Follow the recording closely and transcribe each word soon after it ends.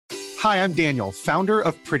Hi, I'm Daniel, founder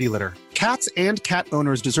of Pretty Litter. Cats and cat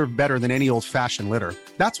owners deserve better than any old-fashioned litter.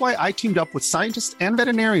 That's why I teamed up with scientists and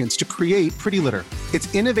veterinarians to create Pretty Litter.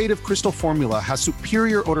 Its innovative crystal formula has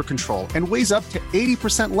superior odor control and weighs up to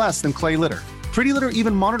 80% less than clay litter. Pretty Litter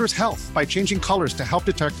even monitors health by changing colors to help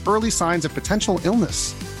detect early signs of potential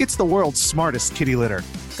illness. It's the world's smartest kitty litter.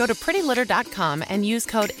 Go to prettylitter.com and use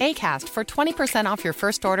code ACAST for 20% off your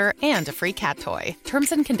first order and a free cat toy.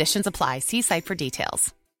 Terms and conditions apply. See site for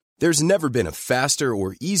details. There's never been a faster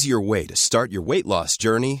or easier way to start your weight loss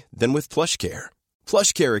journey than with PlushCare.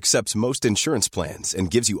 PlushCare accepts most insurance plans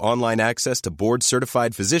and gives you online access to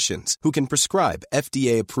board-certified physicians who can prescribe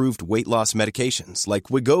FDA-approved weight loss medications like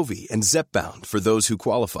Wegovy and Zepbound for those who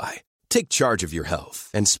qualify. Take charge of your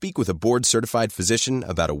health and speak with a board-certified physician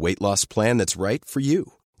about a weight loss plan that's right for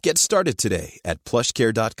you. Get started today at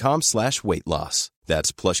plushcare.com/weight loss.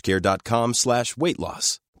 That's plushcare.com/weight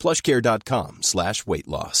loss. plushcare.com/weight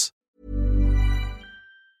loss.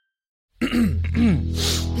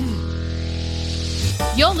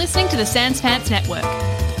 You're listening to the Sans Pants Network.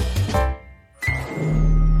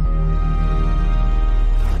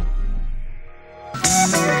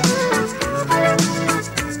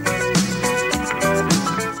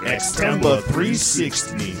 Extemba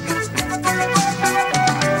 360.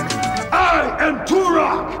 I am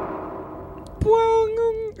Turok!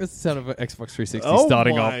 It's the sound of an Xbox 360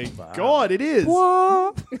 starting up. Oh my god, it is.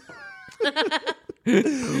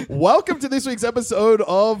 Welcome to this week's episode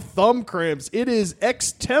of Thumb Cramps. It is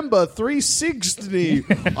Extemba 360.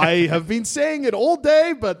 I have been saying it all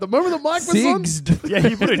day, but the moment the mic was on... Yeah,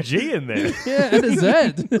 you put a G in there. Yeah, and a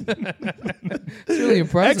Z. It's really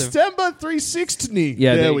impressive. Extemba 360.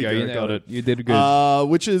 Yeah, there we you go. You got it. You did good.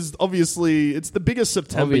 Which is obviously, it's the biggest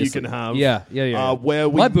September you can have. Yeah.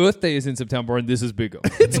 My birthday is in September, and this is bigger.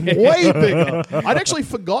 It's way bigger. I'd actually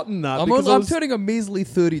forgotten that. I'm turning a measly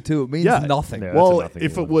 32. It means nothing. Yeah, well,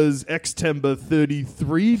 if it was Extemba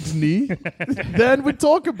 33, then we'd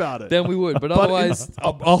talk about it. Then we would, but otherwise,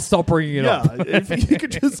 I'll stop bringing it up. Yeah, if you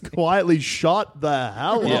could just quietly shut the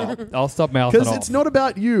hell up. I'll stop mouthing off. Because it's not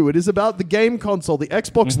about you. It is about the game console, the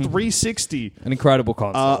Xbox 360. An incredible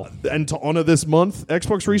console. And to honor this month,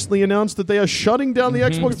 Xbox recently announced that they are shutting down the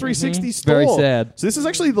Xbox 360 store. Very sad. So this is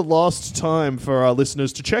actually the last time for our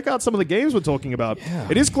listeners to check out some of the games we're talking about. Yeah.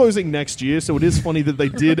 It is closing next year, so it is funny that they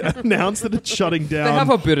did announce that it's shutting down. They have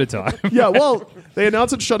a bit of time. Yeah, well, they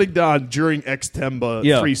announced it's shutting down during Extemba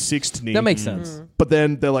 360. That makes sense. But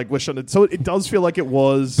then they're like, we're shutting it. So it does feel like it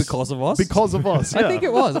was... Because of us? Because of us, yeah. I think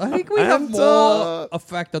it was. I think we have more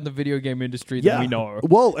effect on the video game industry than we know.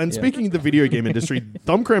 Well, and speaking of the video game industry,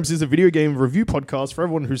 Thumb Cramps is a video game review podcast for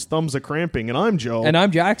everyone whose thumbs are cramping. And I'm Joel. And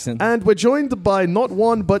I'm Jackson. And we're joined by not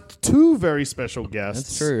one, but two very special guests.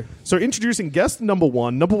 That's true. So introducing guest number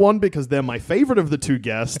one. Number one because they're my favorite of the two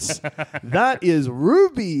guests. That is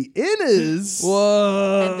Ruby Innes. Whoa.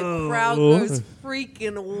 And the crowd goes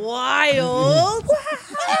freaking wild.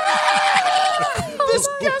 This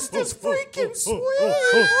guest is freaking sweet.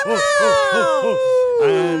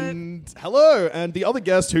 And hello. And the other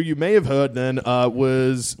guest who you may have heard then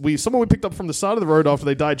was someone we picked up from the side of the road after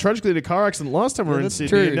they died tragically in a car accident last time we were in Sydney.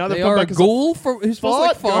 True. And now they are a ghoul who's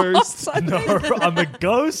supposed to like ghost. No, I'm a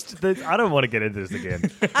ghost. I don't want to get into this again,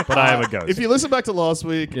 but I am a ghost. If you listen back to last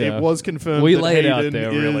week, it was confirmed we that laid Hayden out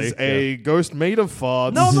there, is really. a ghost made of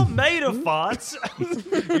farts. No, I'm not made of farts.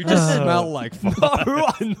 You just smell like farts. No,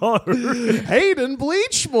 I know. Hayden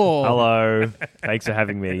Bleechmore. Hello. Thanks for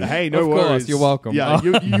having me. Hey, no Of worries. course, you're welcome. Yeah,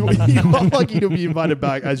 you are lucky to be invited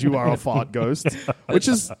back as you are a fart ghost, which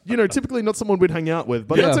is, typically not someone we'd hang out with,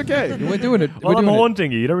 but that's okay. We're doing it. Well, I'm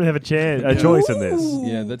haunting you. You don't really have a choice in this.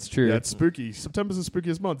 Yeah, that's true. Yeah, it's spooky. September's the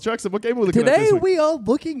spookiest month. Jackson, what game are we looking at Today this week? we are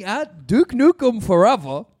looking at Duke Nukem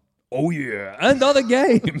Forever. Oh yeah, and other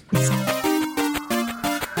games.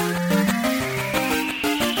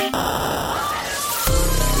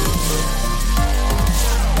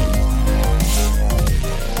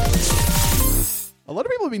 A lot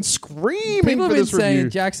of people have been screaming People for have been this saying,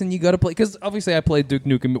 review. Jackson, you got to play. Because obviously I played Duke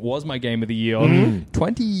Nukem. It was my game of the year.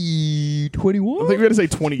 2021? I think we had to say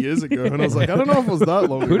 20 years ago. And I was like, I don't know if it was that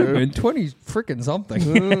long Could have ago. been 20 freaking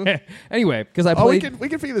something. Anyway, because I played... we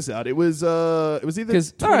can figure this out. It was either...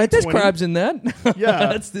 All right, there's crabs in that. Yeah.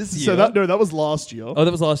 That's this year. So that was last year. Oh,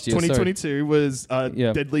 that was last year. 2022 was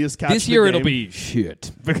Deadliest Catch. This year it'll be shit.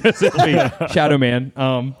 Because it'll be Shadow Man.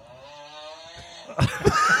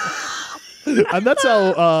 And that's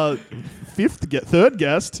our third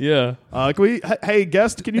guest. Yeah. Hey,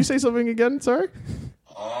 guest, can you say something again? Sorry?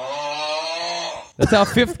 That's our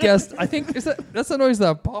fifth guest. I think that's the noise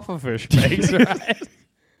that pufferfish makes, right?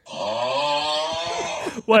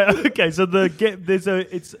 Wait, okay, so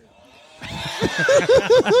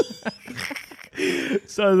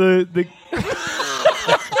So the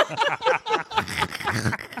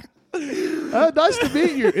Nice to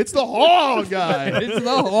meet you. It's the Haw guy. It's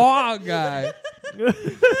the Haw guy.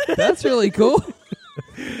 That's really cool.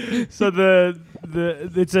 so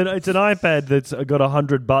it's an iPad that's got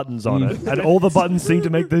 100 buttons on it, and all the buttons seem to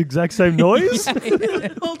make the exact same noise.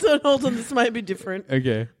 Hold on. This might be different.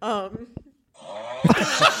 Okay.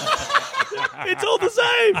 It's all the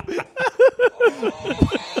same.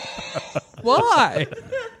 Why?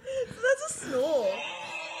 That's a snore.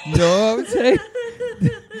 No, I would say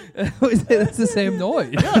that's the same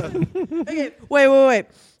noise. Okay, wait.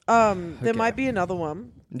 There might be another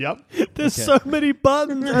one. Yep. There's so many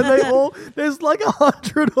buttons, and there's like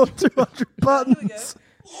 100 or 200 buttons.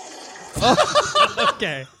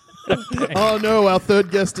 Okay. Oh no, our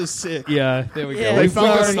third guest is sick. Yeah, there we Yeah. go. They We've fell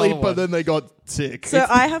got asleep, another but one. then they got sick. So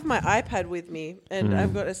I have my iPad with me, and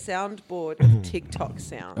I've got a soundboard of TikTok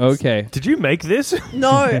sounds. Okay. Did you make this?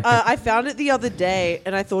 No, I found it the other day,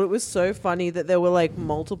 and I thought it was so funny that there were like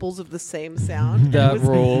multiples of the same sound. That It was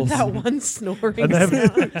rules. That one snoring And they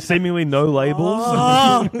sound. have seemingly no labels.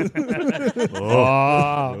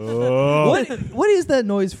 What is that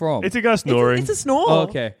noise from? It's a guy snoring. It's a snore. Oh,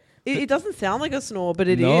 okay. It doesn't sound like a snore, but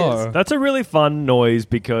it No. is. That's a really fun noise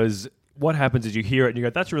because what happens is you hear it and you go,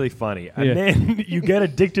 that's really funny. And Yeah. then you get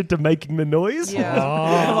addicted to making the noise. Yeah.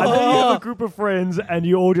 And then you have a group of friends and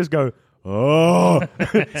you all just go, oh.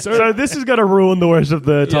 So this is going to ruin the rest of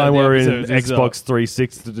the time the we're in episodes is, Xbox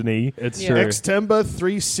 360. It's Yeah. true. Extember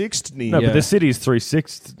 360. No, Yeah. but the city's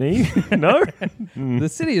 360. No? The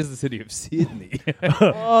city is the city of Sydney.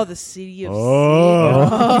 Oh, the city of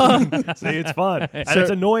Oh. See, it's fun. And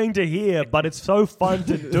it's annoying to hear, but it's so fun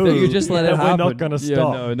to do. So you just let it that happen. We're not going to Yeah,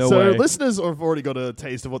 stop. no So way. listeners have already got a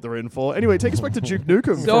taste of what they're in for. Anyway, take us back to Duke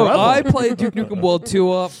Nukem. So forever. I played Duke Nukem World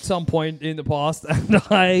Tour at some point in the past, and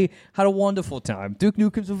I had a wonderful time. Duke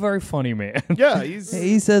Nukem's a very funny man. Yeah, he's...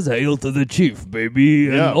 He says, "Hail to the chief, baby,"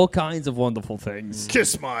 and Yeah. all kinds of wonderful things.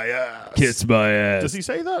 Kiss my ass. Kiss my ass. Does he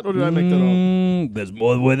say that, or did I make that up? There's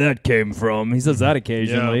more where that came from. He says that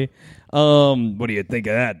occasionally. What do you think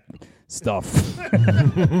of that stuff?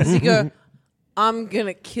 Does he go, I'm going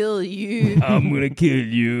to kill you? I'm gonna kill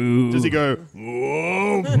you. Does he go,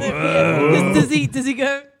 Does he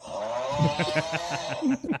go,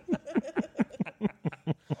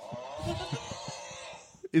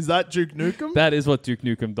 is that Duke Nukem? That is what Duke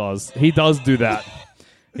Nukem does. He does do that.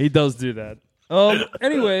 He does do that.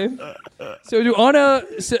 Anyway, so to honor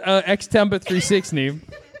Extember 360,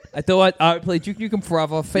 I thought I would play Duke Nukem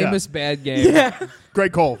Forever, famous bad game.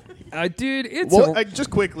 Great call. Dude, it's Just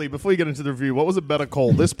quickly, before you get into the review, what was a better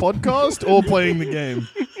call, this podcast or playing the game?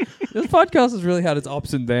 this podcast has really had its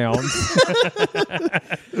ups and downs.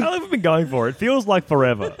 How long have we been going for? It feels like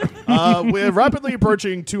forever. We're rapidly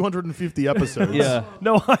approaching 250 episodes. Yeah.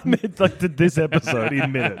 No, I meant like this episode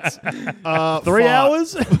in minutes. 3 5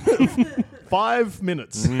 hours? 5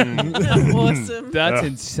 minutes. awesome? That's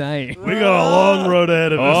insane. We got a long road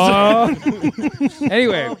ahead of us.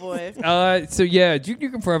 Anyway, Oh, boy. so yeah, Duke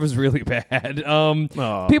Nukem Forever is really bad.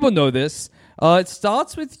 People know this. It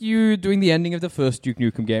starts with you doing the ending of the first Duke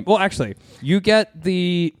Nukem game. Well, actually, you get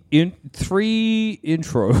the 3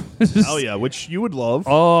 intros. Oh, yeah, which you would love.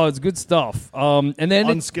 Oh, it's good stuff. And then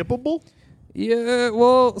Unskippable? yeah,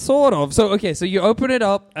 well, sort of. So you open it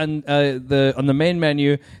up, and on the main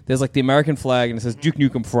menu, there's like the American flag, and it says Duke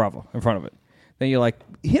Nukem Forever in front of it. Then you're like,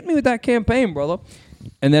 hit me with that campaign, brother.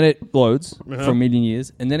 And then it loads for a million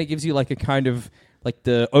years, and then it gives you like a kind of like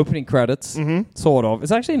the opening credits, sort of.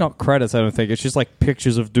 It's actually not credits, I don't think. It's just like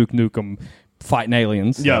pictures of Duke Nukem fighting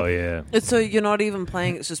aliens. Yeah. Oh, yeah. So you're not even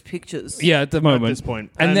playing, it's just pictures. Yeah, at the moment. At this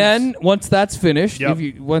point. And then once that's finished,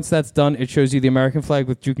 Yep. once that's done, it shows you the American flag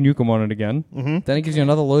with Duke Nukem on it again. Then it gives you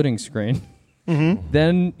another loading screen.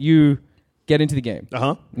 Then you get into the game.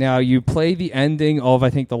 Uh-huh. Now you play the ending of, I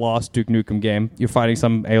think, the last Duke Nukem game. You're fighting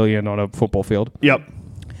some alien on a football field. Yep.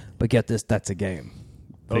 But get this, that's a game.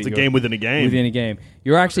 Oh, it's a There you game go. within a game. Within a game.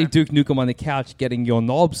 You're actually Duke Nukem on the couch getting your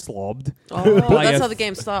knob slobbed. Oh, By that's a- how the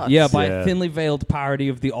game starts. Yeah, by Yeah. a thinly veiled parody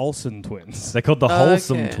of the Olsen twins. They're called the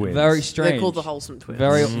Wholesome Okay. Twins. Very strange. They're called the Wholesome Twins.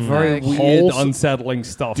 Very Okay. weird, Wholesome- unsettling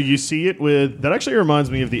stuff. Do you see it with... That actually reminds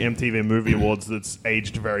me of the MTV Movie Awards that's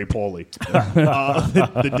aged very poorly.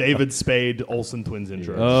 The David Spade Olsen Twins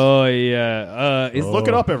intro. Oh, yeah. Look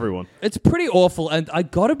it up, everyone. It's pretty awful, and I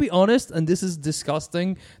gotta be honest, and this is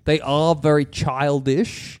disgusting, they are very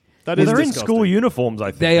childish. That is They're in disgusting. school uniforms,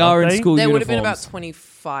 I think. They are aren't in school They uniforms. would have been about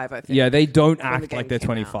 24. 25, I think. Yeah, they don't the act game like they're came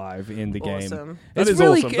 25 in the game. Awesome. That is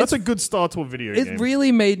really, awesome. That's a good start to a video game. It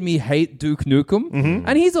really made me hate Duke Nukem. Mm-hmm.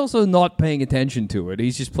 And he's also not paying attention to it.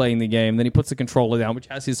 He's just playing the game. Then he puts the controller down, which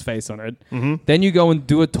has his face on it. Mm-hmm. Then you go and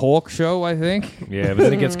do a talk show, I think. Yeah, but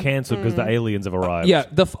then it gets cancelled because the aliens have arrived. Yeah,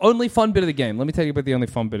 the only fun bit of the game. Let me tell you about the only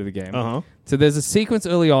fun bit of the game. Uh-huh. So there's a sequence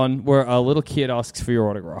early on where a little kid asks for your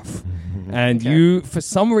autograph. And you, for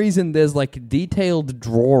some reason, there's like detailed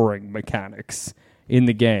drawing mechanics in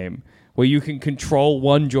the game where you can control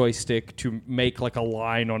one joystick to make like a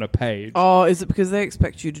line on a page. Oh, is it because they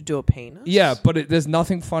expect you to do a penis? Yeah, but there's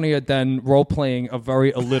nothing funnier than role-playing a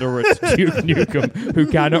very illiterate Duke Nukem who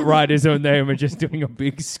cannot write his own name and just doing a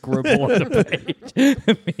big scribble on the page.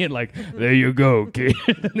 And being like, there you go, kid.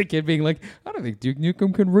 And the kid being like, I don't think Duke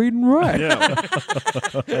Nukem can read and write. Yeah.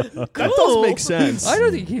 That does make sense. I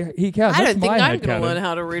don't think he can. I That's don't think my I'm going headcanon. to learn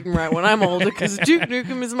how to read and write when I'm older because Duke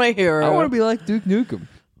Nukem is my hero. I want to be like Duke Nukem.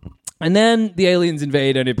 And then the aliens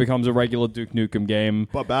invade and it becomes a regular Duke Nukem game.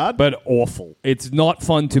 But bad? But awful. It's not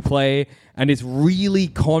fun to play, and it's really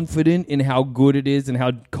confident in how good it is and how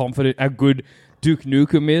good Duke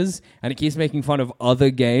Nukem is, and it keeps making fun of other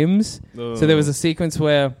games. So there was a sequence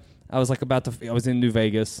where I was like I was in New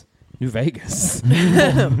Vegas.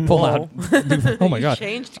 Pull out. Oh my god.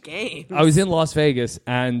 Changed games. I was in Las Vegas,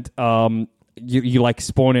 and you like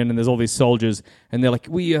spawn in and there's all these soldiers and they're like,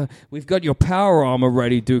 we've got your power armor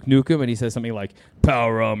ready, Duke Nukem, and he says something like,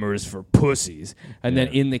 power armor is for pussies, and then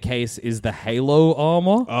in the case is the Halo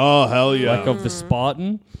armor, Oh, hell yeah. like of the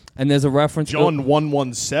Spartan, and there's a reference John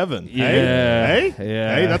 117. Yeah. Hey?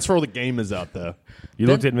 Yeah. Hey, that's for all the gamers out there. You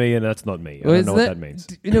looked at me and that's not me. I don't know what that means.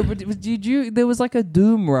 But did you? There was like a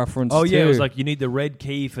Doom reference. Oh, yeah, it too. was like, you need the red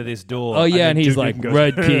key for this door. Oh yeah, and then he's Duke like, Nukem goes,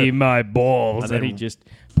 red key my balls, And and then- he just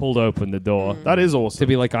pulled open the door. That is To awesome.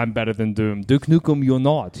 be like, I'm better than Doom. Duke Nukem, you're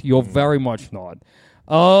not. You're very much not.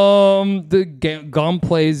 The gun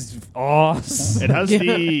plays ass. It has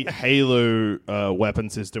the Halo weapon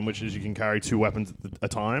system, which is you can carry 2 weapons at a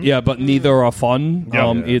time. Yeah, but neither are fun.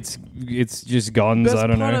 Yeah. It's just guns. Best I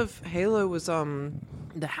don't part know. of Halo was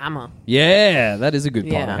the hammer. Yeah, that is a good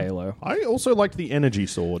part of Yeah. Halo. I also liked the energy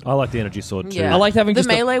sword. I like the energy sword too. Yeah. I liked having the just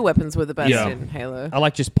a- melee weapons were the best Yeah. in Halo. I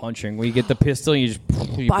like just punching. Where you get the pistol, and you just.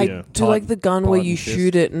 But I Yeah. do like the gun where you fist.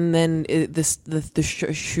 shoot it and then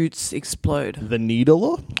the shoots explode. The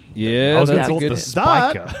needler? Yeah, I was going that's to a call it good. the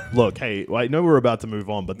spiker. That, look, hey, I know we're about to move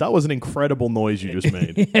on, but that was an incredible noise you just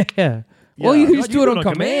made. Yeah. Well, you can just God, do it you on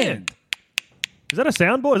command. Is that a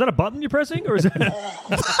soundboard? Is that a button you're pressing? Or is it... Okay,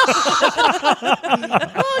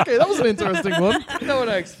 that was an interesting one. That's not what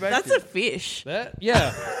I expected. That's a fish.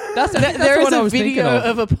 Yeah. That's There is what I a was thinking video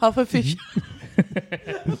of. of a pufferfish.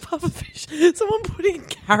 Pufferfish. Someone putting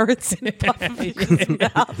carrots in pufferfish's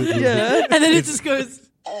mouth. Yeah. And then it just goes.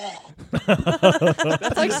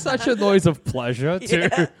 That's like such a noise of pleasure, too.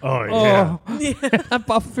 Oh, yeah. That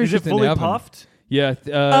pufferfish Is it fully puffed? Yeah.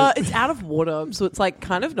 It's out of water, so it's like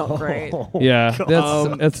kind of not great. Yeah.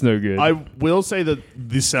 That's no good. I will say that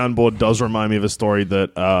this soundboard does remind me of a story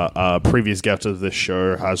that a previous guest of this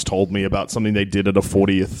show has told me about something they did at a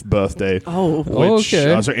 40th birthday. Oh. Which,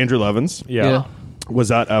 okay. so Andrew Levins Yeah.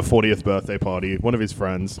 was at a 40th birthday party, one of his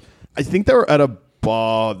friends. I think they were at a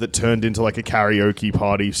bar that turned into like a karaoke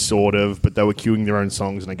party, sort of, but they were queuing their own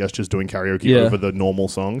songs and I guess just doing karaoke Yeah. over the normal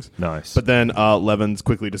songs. Nice. But then Levins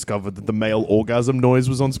quickly discovered that the male orgasm noise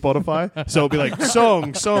was on Spotify. So it'd be like,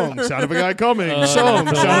 song, sound of a guy coming, sound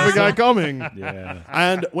of a guy coming. Yeah.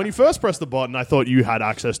 And when you first pressed the button, I thought you had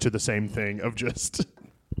access to the same thing of just...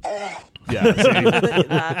 Yeah,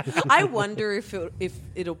 see? I wonder if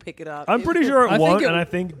it'll pick it up. I'm pretty sure I it think won't, it- and I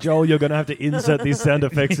think, Joel, you're going to have to insert these sound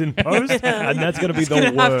effects in post, and that's going to be the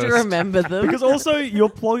gonna have worst. to remember them. Because also you're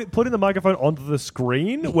putting the microphone onto the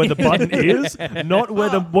screen where the button is, not where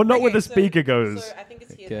where the speaker goes. So I think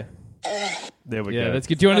it's here. Okay. There we Yeah, go. that's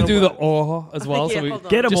good. Do you want to do the as well? Yeah, So we hold on.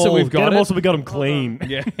 Get them just all. so we've Get got them it. all so we got them clean.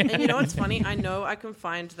 Yeah. And you know what's funny? I know I can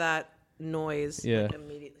find that noise. Yeah. Like,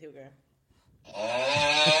 immediately. Here we go.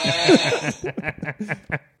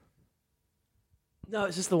 No,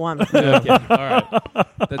 it's just the one. Okay. All right.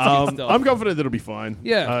 That's good stuff. I'm confident that it'll be fine.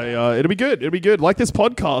 Yeah. It'll be good. It'll be good. Like this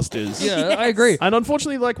podcast is. Yeah, I agree. And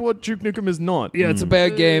unfortunately, like what Duke Nukem is not. Yeah, it's a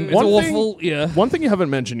bad game. It's One awful. thing- Yeah. One thing you haven't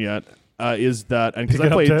mentioned yet is that, and because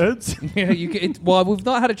Pick I up played, turds. Yeah, you can, well, we've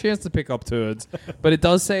not had a chance to pick up turds, but it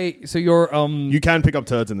does say so. Your you can pick up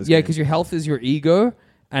turds in this yeah, game. because your health is your ego,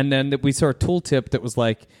 and then we saw a tooltip that was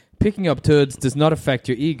like picking up turds does not affect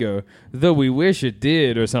your ego, though we wish it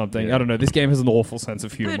did or something. Yeah. I don't know. This game has an awful sense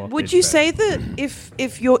of humor. But would It's you bad. say that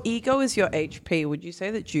if your ego is your HP, would you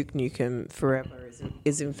say that Duke Nukem Forever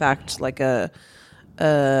is in fact like a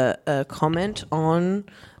a comment on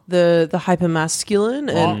the hypermasculine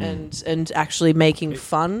and actually making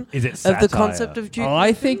fun Is it of satire? the concept of Duke.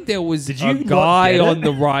 I think there was Did a you not guy get it? on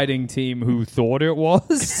the writing team who thought it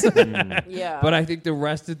was. Yeah. But I think the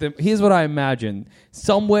rest of them... Here's what I imagine.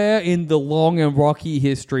 Somewhere in the long and rocky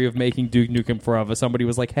history of making Duke Nukem Forever, somebody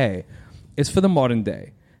was like, hey, it's for the modern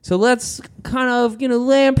day. So let's kind of,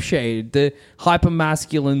 lampshade the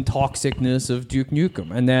hyper-masculine toxicness of Duke Nukem.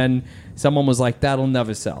 And then someone was like, that'll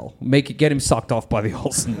never sell. Get him sucked off by the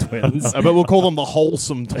Olsen twins. But we'll call them the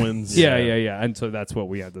wholesome twins. Yeah. And so that's what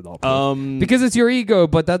we ended up with. Because it's your ego,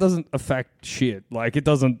 but that doesn't affect shit. Like, it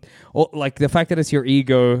doesn't... Like, the fact that it's your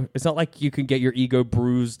ego, it's not like you can get your ego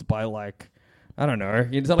bruised by, like... I don't know.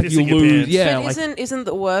 It's not like Pissing you your lose. pants. Yeah, But isn't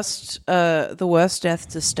the worst death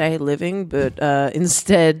to stay living, but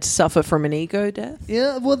instead suffer from an ego death?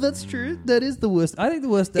 Yeah, well, that's true. That is the worst. I think the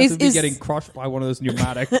worst death would be getting crushed by one of those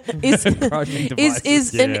pneumatic crushing devices.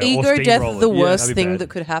 Is Yeah, an or ego death steamroller. the Yeah, worst that'd be thing bad. that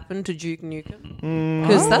could happen to Duke Nukem?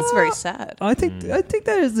 Because that's very sad. I think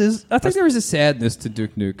there is this. I think there is a sadness to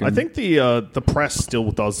Duke Nukem. I think the press still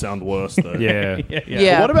does sound worse, though. Yeah.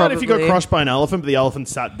 Yeah, What about if you got probably. crushed by an elephant, but the elephant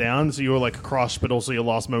sat down, so you were like crushed, but also your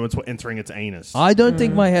last moments were entering its anus? I don't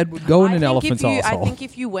think my head would go in an elephant's I asshole. think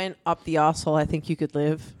if you went up the asshole, I think you could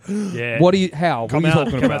live. Yeah. What are you? How? Come what are you out,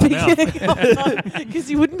 talking come about? out the mouth. Because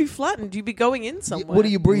you wouldn't be flattened. You'd be going in somewhere. What are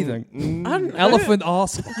you breathing? I don't know. Elephant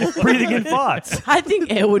asshole. Breathing in farts. I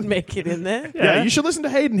think air would make it in there. Yeah, you should listen to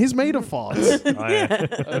Hayden. He's made of farts.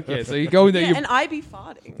 Okay, so you go in there. Yeah, and I be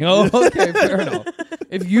farting. Oh, okay, fair enough.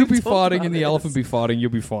 If you be farting and the elephant be farting, you'll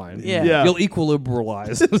be fine. Yeah. Yeah. You'll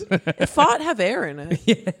equilibralize. A fart have air in it.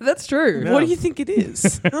 Yeah, that's true. What do you think it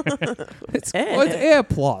is? It's, Air. well, it's air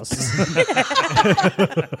plus.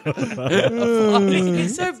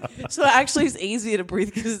 so actually it's easier to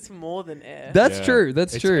breathe because it's more than air. That's true.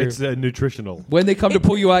 That's true. It's nutritional. When they come to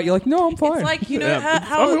pull you out, you're like, no, I'm fine. It's like, you know Yeah.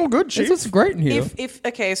 how I'm all good, chief. It's great in here.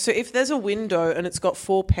 if there's a window and it's got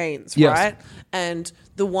 4 panes, Yes. right? And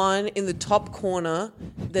the one in the top corner,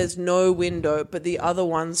 there's no window, but the other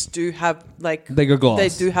ones do have They got glass. They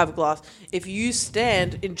do have glass. If you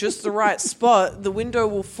stand in just the right spot, the window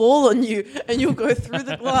will fall on you and you'll go through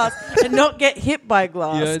the glass and not get hit by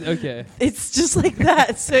glass. Yeah, okay. It's just like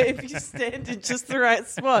that. So if you stand in just the right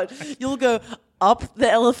spot, you'll go up the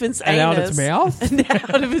elephant's And anus out its mouth? and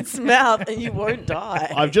out of its mouth, and you won't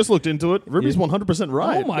die. I've just looked into it. Ruby's 100%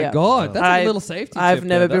 right. Oh my Yeah. god, that's a little safety tip. I've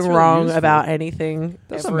never there. That's been really wrong useful. about anything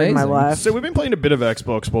That's ever in my amazing. life. So we've been playing a bit of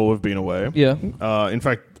Xbox while we've been away. Yeah. In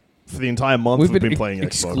fact, for the entire month we've been playing Xbox.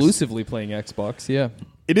 exclusively playing Xbox. Yeah.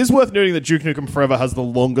 It is worth noting that Duke Nukem Forever has the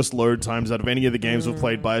longest load times out of any of the games we've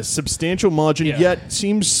played by a substantial margin, Yeah. yet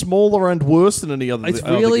seems smaller and worse than any other. It's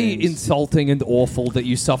other really games. insulting and awful that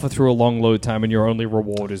you suffer through a long load time and your only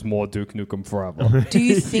reward is more Duke Nukem Forever. Do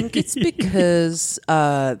you think it's because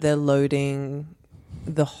they're loading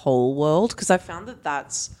the whole world? Because I found that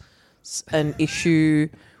that's an issue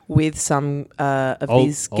with some of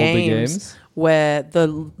these older games where the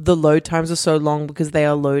load times are so long because they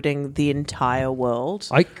are loading the entire world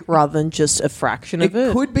rather than just a fraction of it.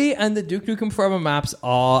 It could be, and the Duke Nukem Forever maps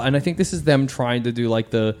are, and I think this is them trying to do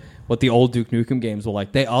like what the old Duke Nukem games were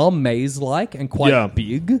like. They are maze-like and quite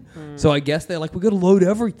big. So I guess they're like, we're going to load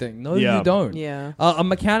everything. No, you don't. Yeah. A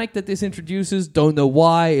mechanic that this introduces, don't know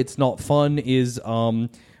why, it's not fun, is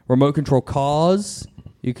remote control cars.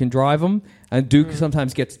 You can drive them. And Duke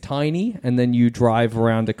sometimes gets tiny, and then you drive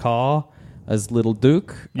around a car as Little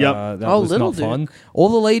Duke. Yep. That was Little not fun. All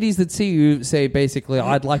the ladies that see you say basically,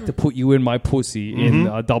 I'd like to put you in my pussy in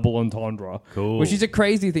double entendre. Cool. Which is a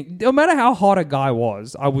crazy thing. No matter how hot a guy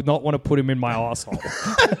was, I would not want to put him in my asshole.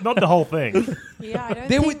 Not the whole thing. Yeah, I don't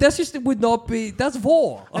think... It would not be. That's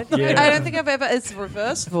vor. I don't think I've ever... It's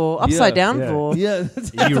reverse vor. Upside down yeah. vor. Yeah.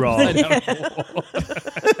 You're right.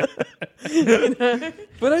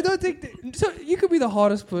 But I don't think... so you could be the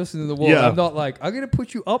hottest person in the world. Yeah. I'm not like, I'm going to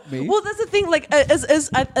put you up me. Well, that's the thing. Like,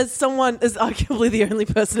 as someone, as arguably the only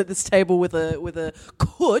person at this table with a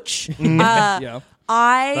cooch, Yeah.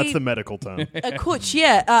 That's the medical term. a cooch.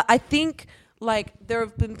 Yeah, I think like there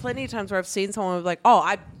have been plenty of times where I've seen someone who's like, "Oh,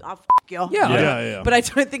 I f you." Yeah. But I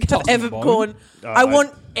don't think I've Toss ever the bone.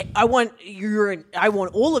 gone. I want urine. I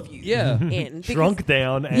want all of you. Yeah. in because- Shrunk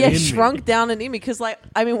down and Yeah, in me. shrunk down and in me because, like,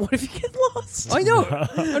 I mean, what if you get lost? I know.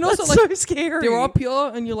 And also, That's like, so scary. they're up here,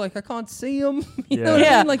 and you're like, I can't see them. You Yeah. know what I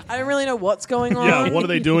Yeah, mean? Like, I don't really know what's going on. Yeah, what are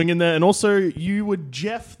they doing in there? And also, you would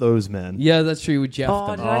Jeff those men. yeah, that's true. With Jeff, Oh,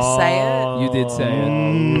 them. did I say it? You did say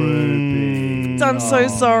it. I'm so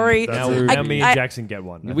sorry. Now, That's now me and Jackson get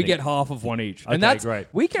one. I We think. get half of one each, Okay, and that's great.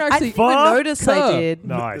 We can I actually didn't even notice I did.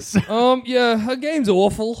 Nice. Yeah, her game's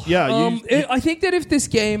awful. Yeah, I think that if this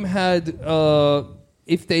game had,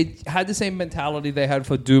 if they had the same mentality they had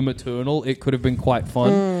for Doom Eternal, it could have been quite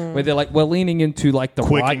fun. Where they're like, we're leaning into like the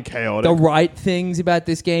Quick right, and chaotic. the right things about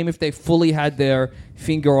this game. If they fully had their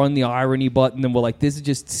finger on the irony button, and we're like, this is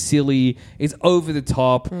just silly. It's over the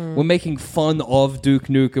top. We're making fun of Duke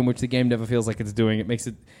Nukem, which the game never feels like it's doing. It makes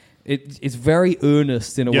it. It's very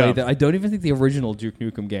earnest in a way that I don't even think the original Duke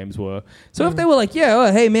Nukem games were. So if they were like,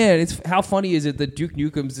 hey man, it's how funny is it that Duke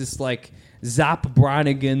Nukem's this like Zap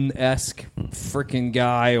Brannigan-esque freaking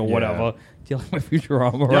guy or whatever. Do you like my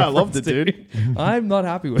Futurama? Yeah, I loved reference, it, dude. I'm not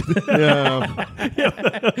happy with it.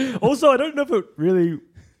 Yeah. Also, I don't know if it really...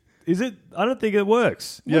 Is it? I don't think it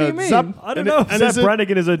works. What do you mean? I don't know if Zap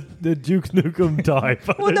Brannigan is the Duke Nukem type.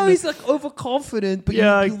 Well, no, he's like overconfident, but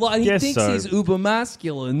Yeah, he guess thinks so. he's uber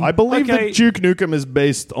masculine. I believe Okay. that Duke Nukem is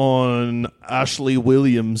based on Ashley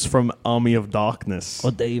Williams from Army of Darkness.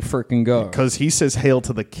 Well, there you freaking go. Because he says, "Hail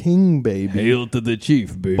to the king, baby." Hail to the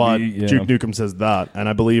chief, baby. But Yeah. Duke Nukem says that, and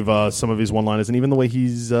I believe some of his one-liners, and even the way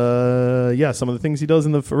he's, some of the things he does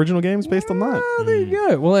in the original games based on that. Oh, there you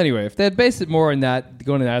go. Well, anyway, if they had based it more on that,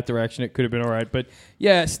 going in that direction, it could have been all right. But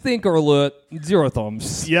yeah, stinker alert, 0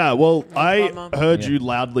 thumbs. Yeah, well, I bummer. heard you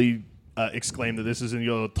loudly exclaim that this is in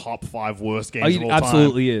your top 5 worst games Oh, of it all time.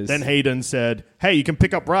 absolutely is. Then Hayden said, "Hey, you can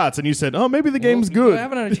pick up rats," and you said, "Oh, maybe the game's good." I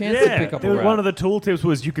haven't had a chance to Yeah, pick up a there was rat. one of the tooltips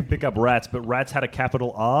was you could pick up rats, but rats had a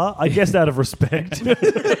capital R. I guess out of respect.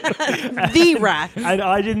 The rat. And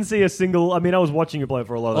I didn't see a single... I mean, I was watching you play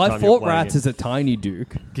for a lot of the I time. you were fought playing rats it. as a tiny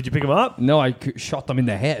Duke. Did you pick them up? No, I shot them in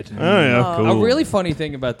the head. Oh, yeah. Cool. A really funny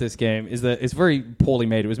thing about this game is that it's very poorly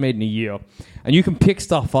made. It was made in a year. And you can pick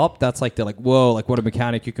stuff up. That's like, they're like, whoa, like what a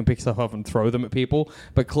mechanic. You can pick stuff up and throw them at people.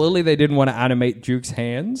 But clearly they didn't want to animate Duke's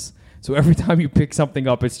hands. So every time you pick something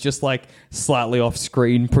up, it's just like slightly off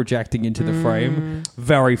screen projecting into the frame.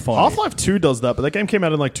 Very funny. Half-Life 2 does that, but that game came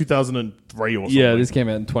out in like 2003 or something. Yeah, this came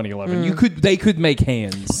out in 2011. They could make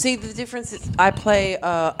hands. See, the difference is I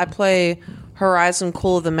play Horizon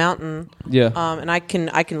Call of the Mountain. Yeah. And I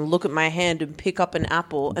can look at my hand and pick up an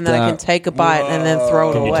apple, and then I can take a bite and then throw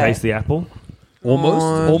it Can you away. taste the apple?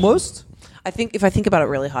 Almost. I think if I think about it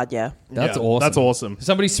really hard, yeah. That's Yeah, awesome. That's awesome.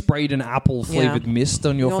 Somebody sprayed an apple flavored mist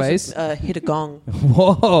on your You also, face. hit a gong.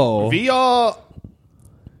 Whoa. VR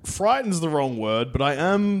frightens the wrong word, but I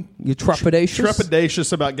am You're trepidatious?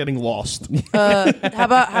 trepidatious about getting lost. How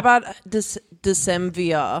about Decem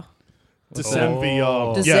VR? Decem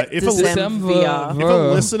VR. Dece- Yeah, if a, Decem VR. if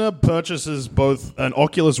a listener purchases both an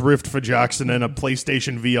Oculus Rift for Jackson and a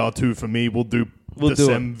PlayStation VR 2 for me, we'll do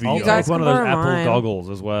Decem I'll VR. guys take one of can those borrow Apple mine. goggles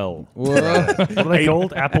as well. Whoa. What are they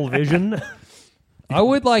called? Apple Vision? I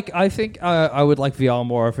would like VR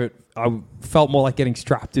more if I felt more like getting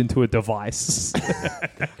strapped into a device.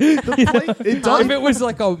 It does. If it was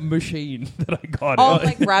like a machine that I got. Oh,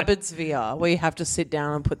 like Rabbids VR, where you have to sit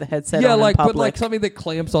down and put the headset yeah, on like in public. but like something that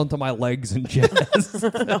clamps onto my legs and jazz.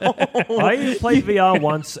 I played VR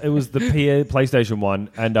once. It was the PlayStation one,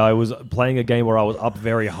 and I was playing a game where I was up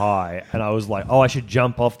very high, and I was like, "Oh, I should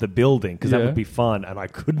jump off the building because that Yeah. would be fun." And I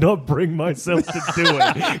could not bring myself to do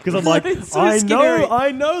it because I'm like, It's so I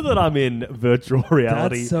scary. know that I'm in virtual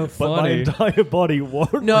reality, That's so but my funny. entire body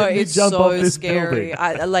won't No, let me it's jump off so this scary. building.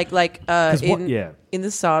 I in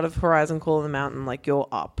the start of Horizon Call of the Mountain, like you're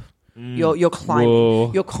up. You're climbing.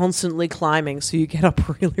 Whoa. You're constantly climbing, so you get up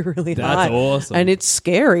really, really That's high. awesome. And it's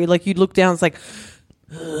scary. Like you look down, it's like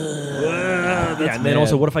Yeah, and then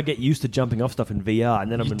also, what if I get used to jumping off stuff in VR,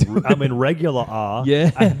 and then I'm in regular R, yeah.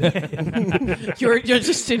 you're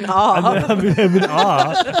just in awe. I'm in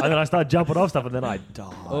R, and then I start jumping off stuff, and then I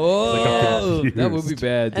die. Oh, confused. that would be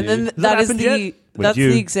bad. And Dude. then that that is happened yet? the With that's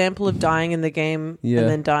you? the example of dying in the game Yeah. and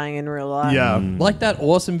then dying in real life. Yeah. like that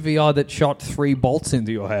awesome VR that shot 3 bolts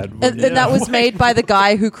into your head. And that was made by the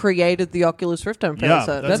guy who created the Oculus Rift. I'm pretty Yeah,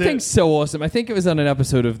 certain. That That's thing's so awesome. I think it was on an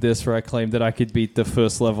episode of this where I claimed that I could beat the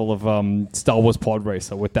first level of Star Wars Pod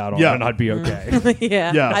Racer with that on, Yeah. and I'd be okay.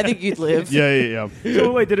 yeah, Yeah. I think you'd live. Yeah.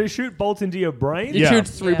 So wait, did it shoot bolts into your brain? It Yeah.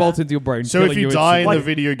 shoots 3 Yeah. bolts into your brain. So if killing you you die in the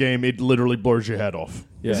instantly. video game, it literally blows your head off.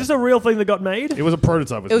 Yeah. Is this a real thing that got made? It was a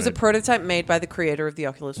prototype. It was a made. prototype made by the creator of the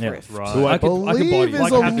Oculus Rift. Who I I could believe body- is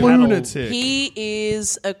like a have to lunatic. He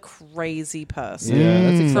is a crazy person. Yeah,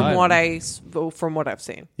 that's From exciting. what I've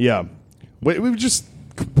seen. Yeah. It was just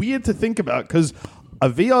weird to think about because a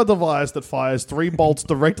VR device that fires 3 bolts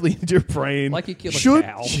directly into your brain. Like you kill a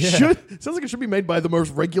cow. Sounds like it should be made by the most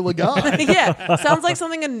regular guy. Yeah, sounds like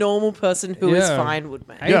something a normal person who is fine would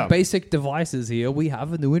make. Hey, basic devices here. We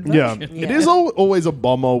have a new Yeah. invention. It is always a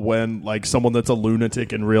bummer when like someone that's a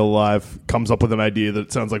lunatic in real life comes up with an idea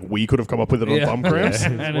that sounds like we could have come up with it on Thumb Cramps.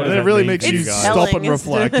 And it really makes you stop and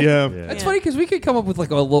reflect. Yeah. It's funny because we could come up with like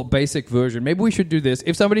a little basic version. Maybe we should do this.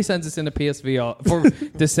 If somebody sends us in a PSVR for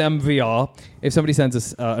Decem VR, if somebody sends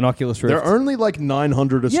us an Oculus Rift, They're only like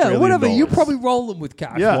 900 Australian yeah, whatever. dollars. You probably roll them with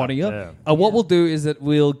cash, Yeah. won't you? And what we'll do is that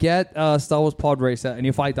we'll get Star Wars Pod Racer, and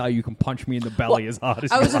if I die, you can punch me in the belly as hard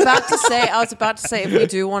as I you was want. about to say, if we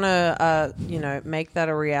do want to, make that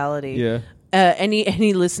a reality. Yeah.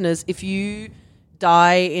 Any listeners, if you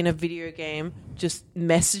die in a video game, just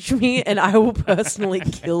message me and I will personally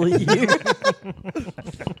kill you.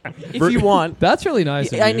 If you want. That's really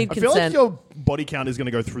nice. I of you. need I feel like consent. your body count is going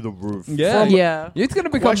to go through the roof. Yeah. Yeah. It's going to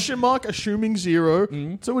become. Question mark, assuming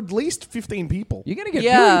 0. So at least 15 people. You're going to get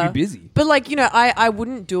Yeah. really busy. But I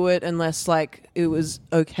wouldn't do it unless it was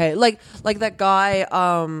okay. Like that guy,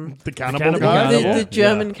 The cannibal cannibal guy? cannibal? the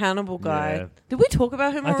German cannibal guy. Yeah. Did we talk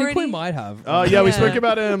about him I already? think we might have. Yeah, we spoke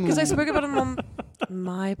about him. Because I spoke about him on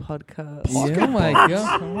my podcast. Oh my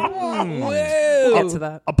god! We'll get to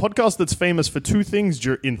that. A podcast that's famous for 2 things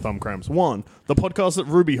in Thumb Cramps. 1, the podcast that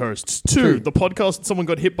Ruby hosts. 2, the podcast that someone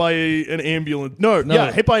got hit by an ambulance. No,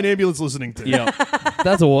 hit by an ambulance listening to. Yeah,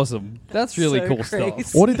 that's awesome. That's really So cool crazy.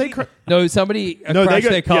 stuff. What did they... No, somebody No, they crashed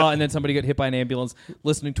got- their car, yeah. and then somebody got hit by an ambulance.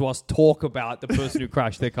 Listening to us talk about the person who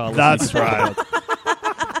crashed their car. That's right.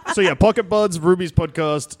 So yeah, Pocket Buds, Ruby's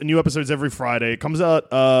podcast, new episodes every Friday. It comes out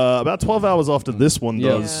about 12 hours after this one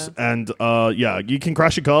does. Yeah. And you can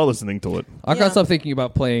crash your car listening to it. I can't stop thinking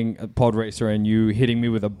about playing a Pod Racer and you hitting me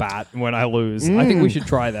with a bat when I lose. I think we should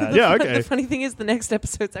try that. Yeah, The okay. funny thing is, the next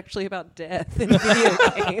episode's actually about death in video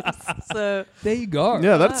games. So There you go.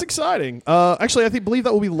 Yeah, that's exciting. Actually, believe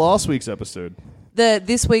that will be last week's episode.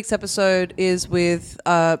 this week's episode is with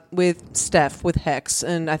Steph, with Hex,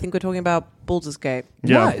 and I think we're talking about Baldur's Gate.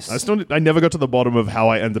 Yeah, Nice. I never got to the bottom of how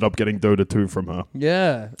I ended up getting Dota 2 from her.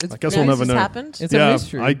 Yeah. I guess Yeah, we'll never this has know. happened. It's a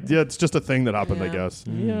mystery. It's just a thing that happened, I Yeah. guess.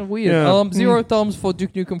 Yeah, weird. Yeah. 0 thumbs for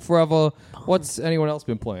Duke Nukem Forever. What's anyone else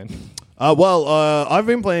been playing? I've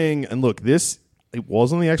been playing, and look, it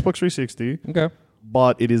was on the Xbox 360. Okay.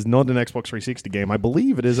 But it is not an Xbox 360 game. I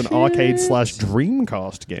believe it is an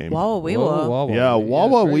arcade/Dreamcast game. Wow, we were. Yeah,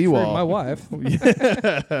 Wawa very we true. were. My wife.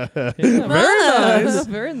 Very nice.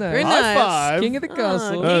 Very nice. Very High nice. five. King of the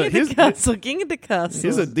castle. King of here's- the castle. King of the castle.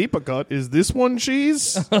 Here's a deeper cut. Is this one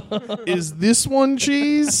cheese? Is this one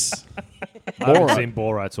cheese? I haven't Borat. seen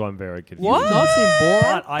Borat, so I'm very confused. What? Not seen Borat.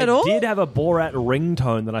 But I At all? did have a Borat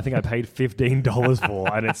ringtone that I think I paid $15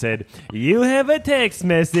 for, and it said, "You have a text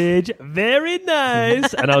message, very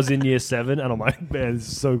nice." And I was in year 7, and I'm like, "Man, this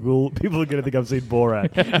is so cool. People are gonna think I've seen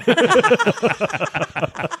Borat."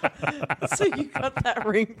 So you got that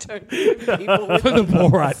ringtone for people with For the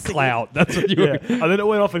Borat clout. That's what you Yeah. And then it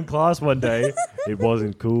went off in class one day. It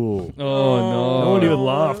wasn't cool. Oh, no. No one even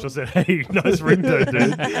laughed. I said, "Hey, nice ringtone,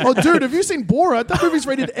 dude." Oh, dude, have you seen Borat? That movie's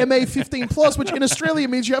rated MA 15+, which in Australia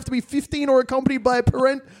means you have to be 15 or accompanied by a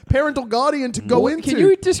parental guardian to go into. Can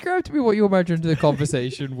you describe to me what you imagined the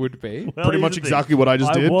conversation would be? Well, Pretty here's much the thing. exactly what I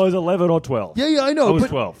just did. I was 11 or 12. Yeah, I know. I was but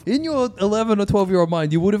 12. In your 11 or 12-year-old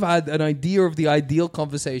mind, you would have had an idea of the ideal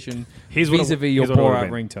conversation Here's what it- vis-a-vis your here's what it Borat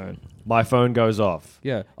would've ringtone. My phone goes off.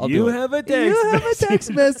 Yeah, I'll You do it. have a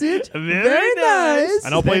text message. Very nice.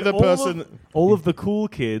 And I'll play the Then person. all of the cool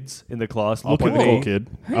kids in the class I'll look play at the cool me. kid.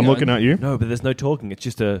 Hang I'm on. looking at you. No, but there's no talking. It's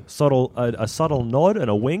just a subtle nod and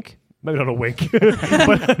a wink. Maybe not a wink,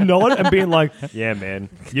 but a nod and being like, "Yeah, man,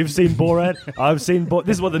 you've seen Borat. I've seen Borat."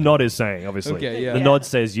 This is what the nod is saying, obviously. Okay, yeah. The Yeah. nod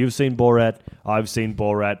says, "You've seen Borat. I've seen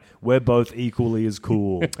Borat. We're both equally as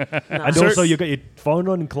cool." And So- also, you got your phone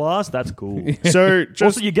on in class. That's cool. So just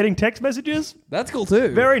Also, you're getting text messages. That's cool too.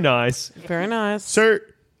 Very nice. Very nice. So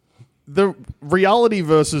the reality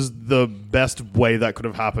versus the best way that could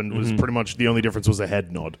have happened was pretty much the only difference was a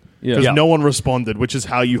head nod. Yeah. Because Yeah. no one responded, which is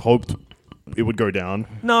how you hoped it would go down.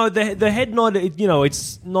 No, the head nod,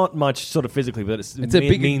 it's not much sort of physically, but It's a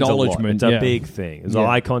big means a lot. acknowledgement, It's a yeah. big thing. It's Yeah.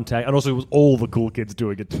 eye contact. And also, it was all the cool kids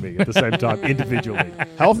doing it to me at the same time, individually.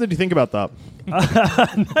 How often did you think about that?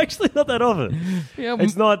 Actually, not that often. Yeah,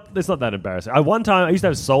 It's not that embarrassing. One time, I used to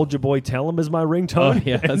have Soldier Boy Tell 'em as my ringtone. Oh,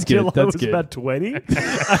 yeah, that's until good. I That's was good. about 20.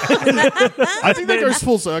 I think that goes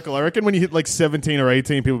full circle. I reckon when you hit like 17 or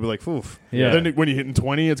 18, people will be like, "Oof." Yeah. Then when you're hitting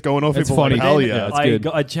 20, it's going off. It's People are funny. like, hell Yeah, yeah. it's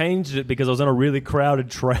good. I changed it because I was on a really crowded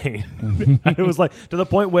train. And it was like to the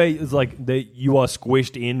point where it's like you are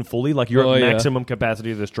squished in fully, like you're Oh, at yeah. maximum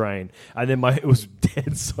capacity of this train. And then it was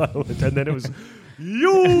dead silent. And then it was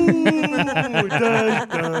you. Dun, dun, dun,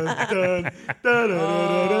 dun,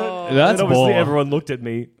 dun. That's and obviously baller. everyone looked at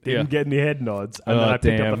me, didn't get any head nods, and then Oh, I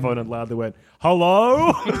picked up damn. the phone and loudly went,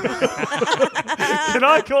 "Hello? Can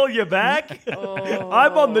I call you back?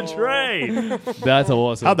 I'm on the train." That's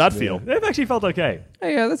awesome. How'd that feel? They've actually felt okay.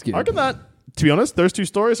 Hey, yeah, that's good. I reckon that. To be honest, those two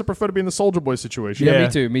stories, I prefer to be in the Soldier Boy situation. Yeah, Yeah.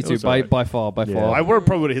 me too. Me It too. was By alright. far. I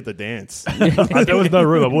probably would have hit the dance. There was no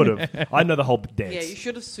room. I would have. I know the whole dance. Yeah, you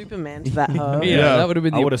should have Supermaned that home. Yeah, that would have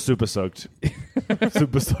been I the. would have super soaked.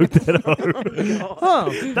 Super soaked that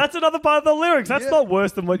home. That's another part of the lyrics. That's not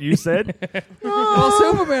worse than what you said. Well,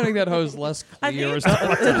 Supermaning that hose less clear.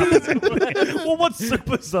 Well, what's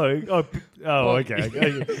super soaked? Oh,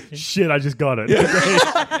 okay. Shit, I just got it.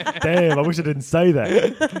 Damn, I wish I didn't say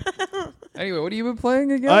that. Anyway, what have you been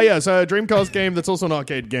playing again? Yeah, so a Dreamcast game that's also an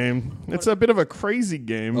arcade game. It's a bit of a crazy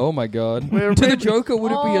game. Oh my god. Where To the maybe- Joker,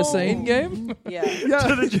 would it be a Oh. sane game? Yeah. Yeah,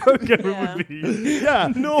 To the Joker Yeah. would be yeah.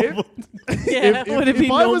 normal. Yeah. Would it be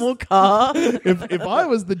if I was- normal car? If I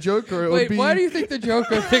was the Joker, it would Wait, be. why do you think the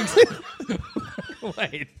Joker thinks...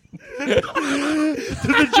 Wait. To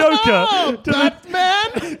the Joker. To the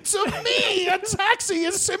Batman? To me, a taxi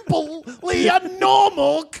is simply a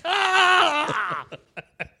normal car.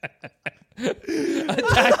 A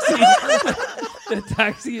taxi. The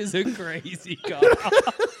taxi is a crazy car.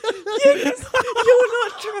 You're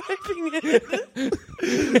not driving it.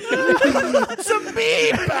 To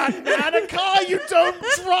me, Batman, a car you don't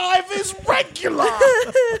drive is regular.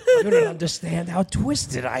 You don't understand how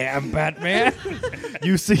twisted I am, Batman.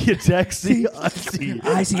 You see a taxi, I see.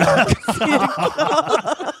 I see.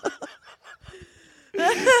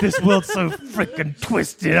 This world's so freaking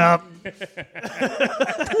twisted up.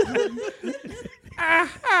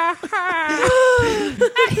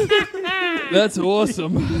 That's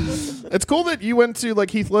awesome. It's cool that you went to like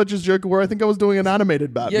Heath Ledger's Joker, where I think I was doing an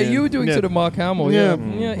animated Yeah, Batman. you were doing sort of Mark Hamill. Yeah,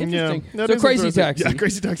 yeah, interesting. That So is Crazy interesting. Taxi. Yeah,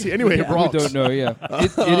 Crazy Taxi. Anyway, it Who rocks. don't know? Yeah,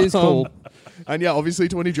 it is cool. And yeah, obviously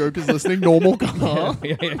to any Jokers listening, normal car.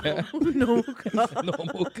 Yeah. Normal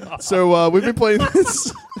car. So we've been playing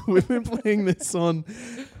this. We've been playing this on.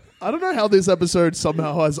 I don't know how this episode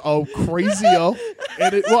somehow has a crazier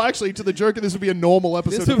edit. Well, actually, to the Joker, this would be a normal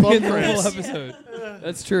episode This of would be a Thumb normal Cramps. episode.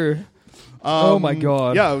 That's true. Oh my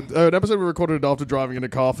god. Yeah, an episode we recorded after driving in a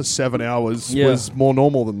car for 7 hours Yeah. was more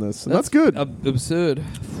normal than this, and that's good. Absurd.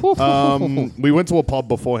 We went to a pub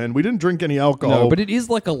beforehand. We didn't drink any alcohol. No, but it is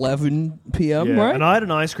like 11 p.m., Yeah, right? and I had an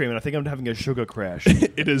ice cream, and I think I'm having a sugar crash.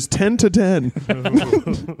 it is 10 to 10.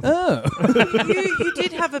 You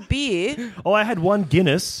did have a beer. Oh, I had one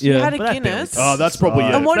Guinness. Yeah. You had a But that Guinness. barely That's probably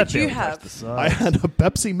it. And what That did you barely have? touched the I sides. had a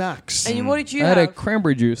Pepsi Max. And what did you I had have? a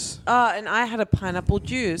cranberry juice. And I had a pineapple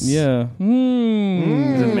juice. Yeah.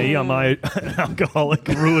 Is it me? Am I an alcoholic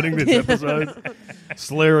ruining this episode?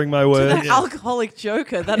 Slurring my words? An alcoholic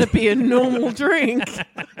Joker, that'd be a normal drink.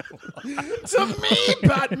 To me,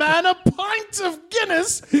 Batman, a pint of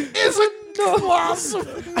Guinness is a glass of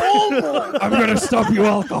normal. I'm going to stop you,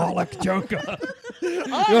 alcoholic Joker.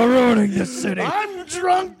 You're ruining this city. I'm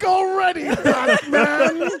drunk already,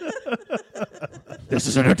 Batman. This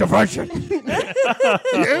is an intervention.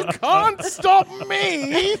 You can't stop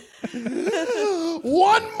me.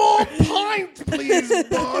 One more pint, please,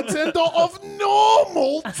 bartender, of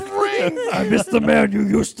normal drink. I miss the man you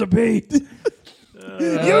used to be.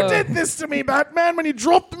 You did this to me, Batman, when you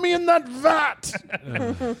dropped me in that vat.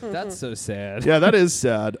 That's so sad. Yeah, that is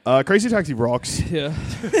sad. Crazy Taxi rocks. Yeah.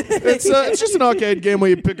 It's just an arcade game where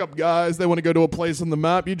you pick up guys. They want to go to a place on the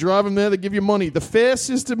map. You drive them there. They give you money. The fare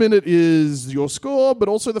system in it is your score, but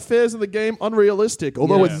also the fares of the game unrealistic.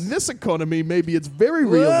 Although Yeah. in this economy, maybe it's very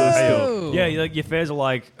realistic. Whoa. Yeah, like your fares are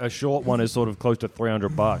like a short one is sort of close to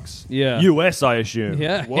 $300. Yeah. US, I assume.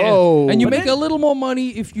 Yeah. Whoa. And you But make a little more money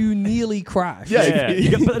if you nearly crash. Yeah.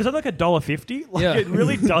 Yeah, but is that like $1.50? Like Yeah. it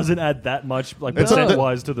really doesn't add that much, like It's a-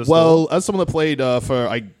 percent-wise, to the Well, store. as someone that played I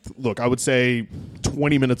would say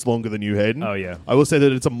 20 minutes longer than you, Hayden. Oh, yeah. I will say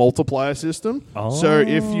that it's a multiplier system. So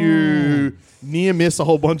if you near miss a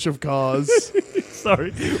whole bunch of cars,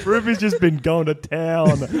 Sorry, Ruby's just been going to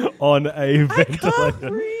town on a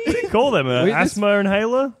ventilator. What do you call them? Wait, this- Asthma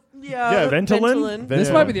inhaler? Yeah, Ventolin? This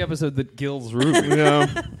Yeah. might be the episode that kills Ruby. yeah,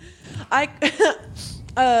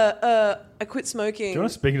 I quit smoking. Do you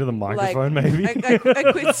want to speak into the microphone, maybe? I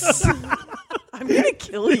quit. I'm gonna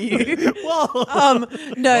kill you. Well,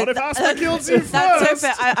 no, not if Asta kills you first. That's so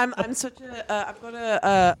fair. I'm such a. I've got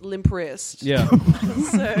a limp wrist. Yeah.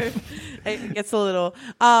 So it gets a little.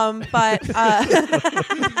 But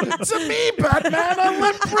to me, Batman, a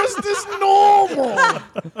limp wrist is normal.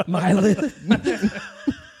 My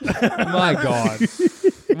God.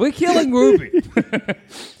 We're killing Ruby.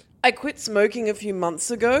 I quit smoking a few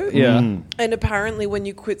months ago. Yeah. And apparently, when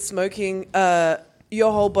you quit smoking,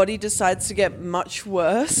 your whole body decides to get much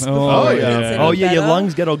worse. Oh, yeah. Oh, yeah, your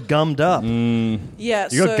lungs get all gummed up. Yeah,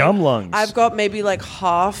 You got gum lungs. I've got maybe like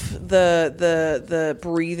half the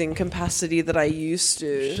breathing capacity that I used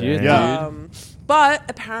to. Shit, Yeah. dude. But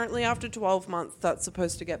apparently, after 12 months, that's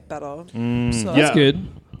supposed to get better. So Yeah. That's good.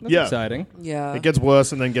 That's Yeah. exciting. yeah. It gets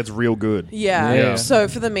worse and then gets real good. Yeah. Yeah. So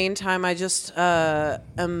for the meantime, I just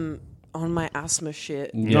am on my asthma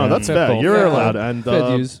shit. No, that's Fair fair. call. You're Fair allowed. call. And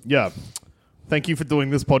Fair dues. yeah. Thank you for doing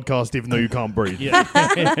this podcast, even though you can't breathe.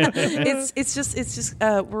 It's just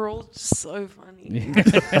we're all just so funny.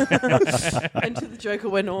 And to the Joker,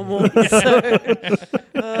 we're normal.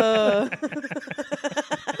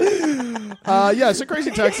 So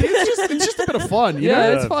Crazy Taxi, it's just a bit of fun. You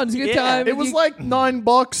know? It's fun. It's a good Yeah. time. It was like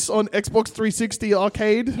 $9 on Xbox 360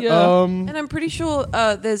 arcade. Yeah. And I'm pretty sure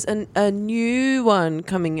there's a new one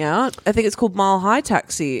coming out. I think it's called Mile High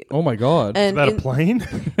Taxi. Oh my God. And About a plane?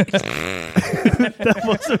 That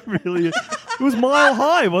wasn't really... It was Mile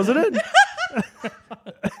High, wasn't it?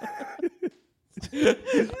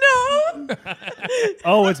 no,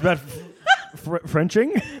 Oh, it's about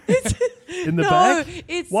Frenching? In the back?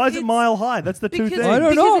 Why is it Mile High? That's the two because, things. I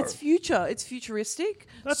don't because know. it's future. It's futuristic.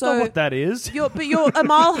 That's so not what that is. You're a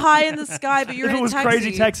mile high in the sky, but you're If in it a was taxi.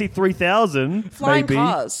 Crazy Taxi 3000, Flying maybe.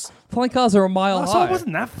 cars. Flying cars are a mile Oh, high. so it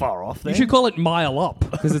wasn't that far off then. You should call it mile up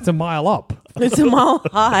because it's a mile up. It's a mile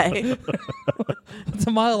high. It's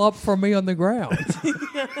a mile up from me on the ground.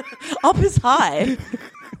 Up is high.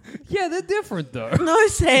 Yeah, they're different though. No,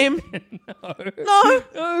 same. No.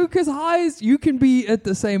 No, because highs you can be at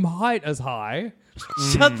the same height as high,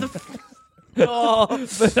 Shut the. Oh,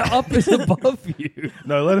 but up is above you.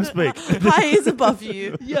 No, let him speak. high is above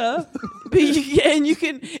you. Yeah. But you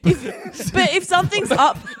can. If something's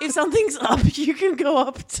up, you can go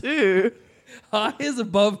up too. High is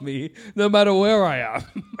above me, no matter where I am.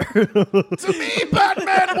 To me,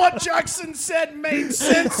 Batman, what Jackson said made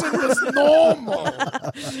sense and was normal.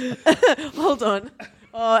 Hold on.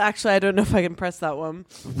 Oh, actually, I don't know if I can press that one.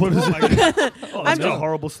 What is it? Oh, it's got a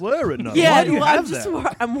horrible slur written on it. Yeah, Why do you I'm have just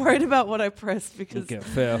that? I'm worried about what I pressed because Okay,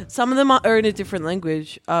 fair. some of them are in a different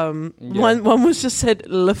language. One was just said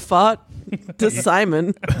 "le fart" to Simon.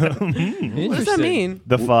 What does that mean?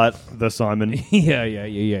 The fart, the Simon. Yeah.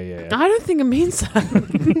 I don't think it means that. I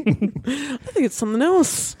think it's something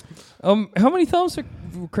else. How many thumbs are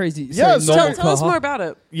crazy? Yeah, Sorry, so- normal Tell us car? more about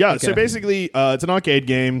it. Yeah, Okay. so basically, it's an arcade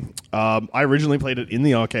game. I originally played it in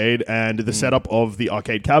the arcade, and the setup of the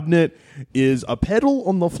arcade cabinet is a pedal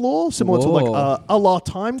on the floor, similar to Whoa. like a la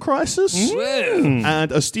Time Crisis,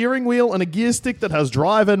 and a steering wheel and a gear stick that has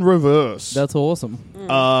drive and reverse. That's awesome.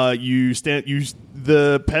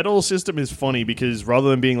 The pedal system is funny because rather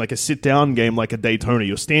than being like a sit-down game like a Daytona,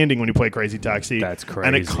 you're standing when you play Crazy Taxi. That's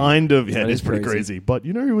And it crazy. kind of, it That is is pretty crazy. crazy. But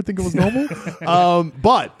you know who would think it was normal?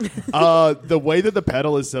 But the way that the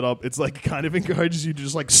pedal is set up, it's like kind of encourages you to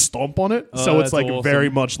just like stomp on it. So it's that's like awesome. very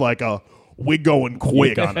much like we're going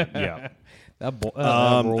quick on it. Yeah. And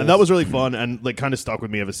that was really fun and like kind of stuck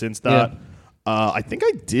with me ever since that. I think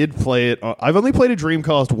I did play it. I've only played a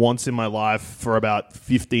Dreamcast once in my life for about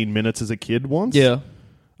 15 minutes as a kid once. Yeah.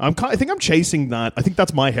 I think I'm chasing that. I think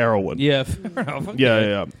that's my heroin. Yeah, fair enough. Okay.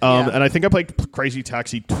 Yeah. And I think I played Crazy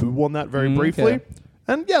Taxi 2 on that very briefly. okay.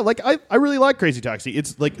 And yeah, like I really like Crazy Taxi.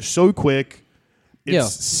 It's like so quick. It's Yeah.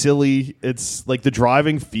 silly. It's like the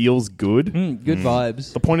driving feels good. Good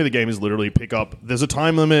vibes. The point of the game is literally pick up. There's a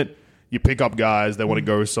time limit. You pick up guys. They want to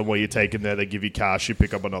go somewhere. You take them there. They give you cash. You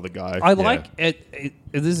pick up another guy. I like it.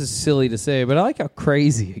 This is silly to say, but I like how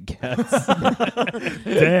crazy it gets.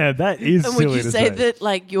 Damn, that is And silly would you to say that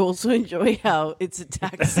like you also enjoy how it's a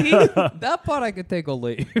taxi? Well, That part I could take or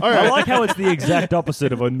leave. I like how it's the exact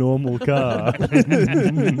opposite of a normal car.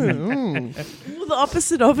 the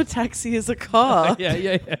opposite of a taxi is a car.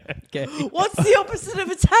 yeah. Okay. What's the opposite of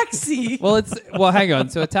a taxi? Well, hang on.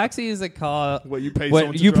 So a taxi is a car Where you pay where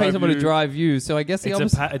someone to you pay drive someone you. to drive you. So I guess the It's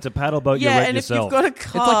opposite. it's a paddle boat you Yeah, rent and if yourself. you've got a It's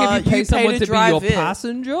car, like if you pay someone to be drive your it.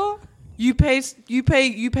 passenger. you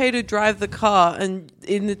pay to drive the car, and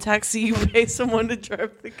in the taxi you pay someone to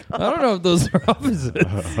drive the car. I don't know if those are opposites.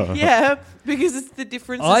 Yeah, because it's the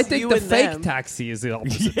difference. I think you the and fake them. taxi is the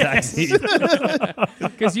opposite taxi.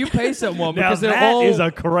 Because you pay someone Now because they're that all... is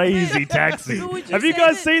a crazy taxi. Who would you Have you say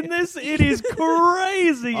guys that- seen this? It is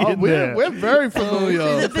crazy in there. We're very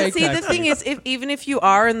familiar. But see, the thing is, even if you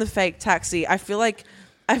are in the fake taxi, I feel like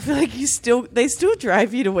they still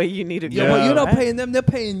drive you to where you need to go. Yeah, but you're not right? paying them; they're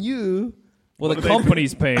paying you. Well, the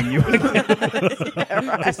company's paying you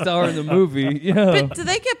to star in the movie. Yeah, But do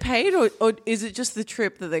they get paid, or is it just the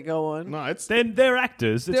trip that they go on? No, it's They're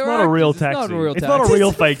actors. It's They're not a real actors. It's taxi. not a real It's not taxi. a real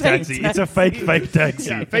It's a fake fake taxi. It's a fake taxi.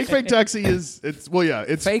 yeah, fake taxi is it's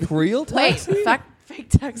it's fake real Wait, taxi. fake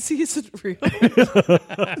taxi isn't real.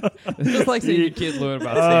 It's just like seeing your kid learn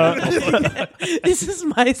about Santa. This is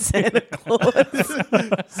my Santa Claus.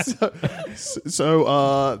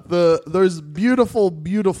 those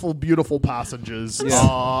beautiful passengers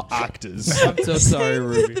are actors. I'm so sorry,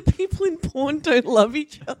 Ruby. The people in porn don't love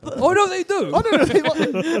each other. Oh no, they do. Oh no,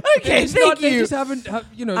 Okay, It's thank not, They you. just haven't,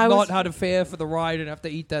 I was- not had a fare for the ride and have to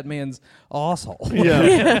eat that man's asshole.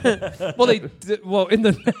 yeah. Well, in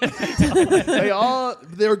the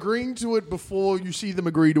They're agreeing to it before you see them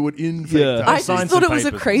agree to it in fake Yeah. I taxi. Sign just thought it some was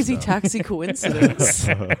a papers crazy and stuff. taxi coincidence.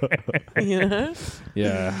 You know?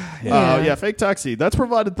 yeah. Fake taxi. That's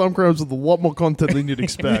provided Thumbcrabs with a lot more content than you'd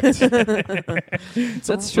expect.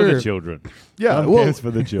 That's For the true. children. Yeah, Thumbcrabs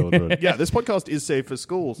for the children. yeah, this podcast is safe for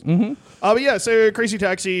schools. But yeah, so Crazy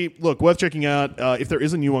Taxi, look, worth checking out. If there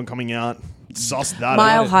is a new one coming out, suss that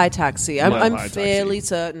Mile out. High Taxi. I'm Mile High fairly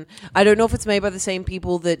certain. I don't know if it's made by the same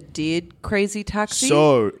people that did Crazy Taxi.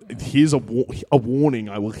 So here's a warning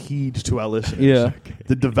I will heed to our listeners. Yeah.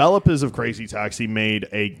 The developers of Crazy Taxi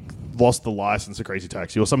lost the license to Crazy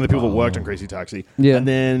Taxi, or some of the people that worked on Crazy Taxi. Yeah. And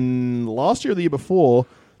then last year or the year before,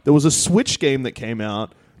 there was a Switch game that came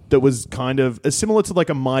out that was kind of similar to like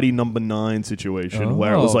a Mighty Number 9 situation,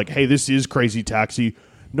 where it was Oh. like, hey, this is Crazy Taxi.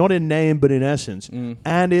 Not in name, but in essence.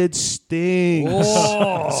 And it stinks.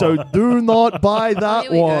 So do not buy that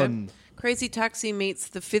Here we go. one. Crazy Taxi meets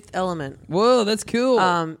The Fifth Element. Whoa, that's cool.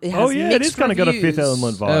 It has Oh yeah, it mixed is kind of got a reviews. Fifth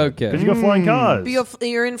Element vibe. Okay. Because you got flying cars. But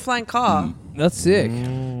you're in flying car. That's sick.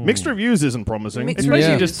 Mixed reviews isn't promising. Mixed It's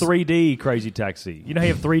basically Yeah. just 3D Crazy Taxi. You know how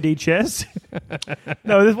you have 3D chess?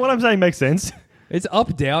 No, what I'm saying makes sense. It's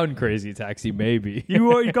up down Crazy Taxi, maybe.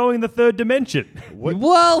 You are going in the third dimension.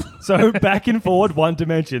 Well, So back and forward, one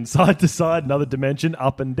dimension. Side to side, another dimension.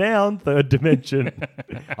 Up and down, third dimension.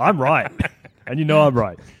 I'm right. And you know I'm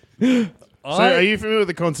right. So are you familiar with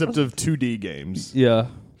the concept of 2D games? yeah.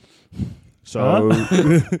 So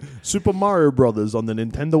Super Mario Brothers on the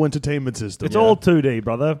Nintendo Entertainment System. It's all 2D,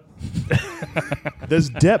 brother. There's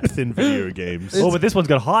depth in video games. Oh, but this one's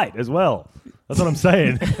got height as well. That's what I'm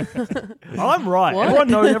saying. I'm right. What?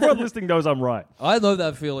 Everyone listening knows I'm right. I love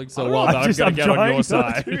that feeling so well that I'm just- going to get on trying your not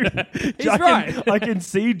side. to. He's I right. I can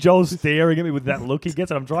see Joel staring at me with that look he gets,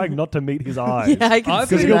 and I'm trying not to meet his eyes. Yeah, I can I've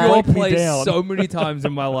see been he'll in that. your break me place down. so many times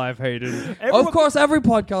in my life, Hayden. Everyone- Of course, every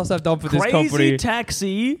podcast I've done for this Crazy company.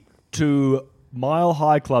 Taxi to Mile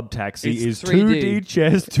High Club Taxi It's is 3D. 2D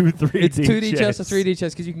chess to 3D It's 2D chess to 3D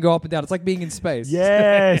chess because you can go up and down. It's like being in space.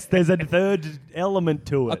 Yes, there's a third element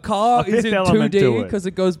to it. A car is fifth in element to 2D it. because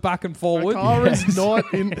it goes back and The forward. car is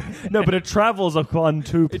not in. No, but it travels upon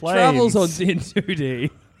two It planes. travels in 2D.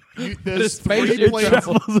 There's spaceship three planes.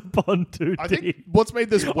 Travels upon 2D. I think what's made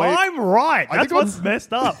this way. I'm right. I That's think what's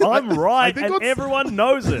messed up. I'm right, think and what's- everyone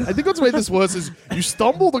knows it. I think what's made this worse is you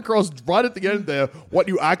stumbled across right at the end there what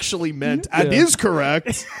you actually meant and Yeah. is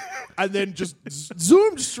correct, and then just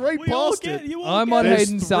zoomed straight We all past get, it. you all I'm get on it. There's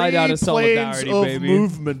Hayden's side out of 3 solidarity, planes of baby.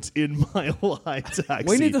 movement in my life. Taxi.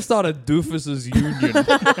 We need to start a doofus's union.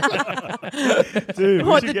 Dude, we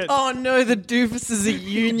What should the, get- oh no, the doofuses are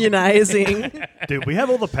unionizing. Dude, we have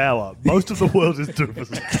all the power. Most of the world is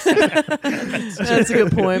doofuses. That's a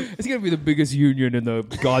good point. It's going to be the biggest union in the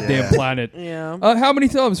goddamn planet. Yeah. How many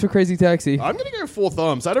thumbs for Crazy Taxi? I'm gonna go 4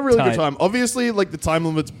 thumbs. I had a really Tight. good time. Obviously, like the time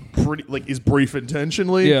limit's pretty is brief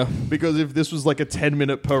intentionally. Yeah. Because if this was like a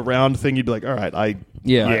 10-minute per round thing, you'd be like, all right, Yeah.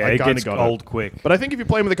 Yeah, I it kinda gets got old quick. But I think if you're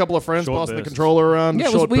playing with a couple of friends, Short passing the bursts. controller around, Yeah,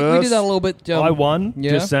 short we did bursts. that a little bit. I won,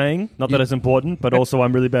 yeah. just saying. Not that it's important, but also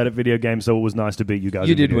I'm really bad at video games, so it was nice to beat you guys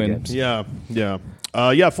You in did video win. games.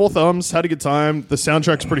 Yeah, 4 thumbs. Had a good time. The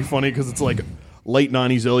soundtrack's pretty funny because it's like late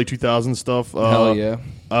 90s, early 2000s stuff. Hell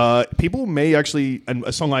yeah. People may actually, and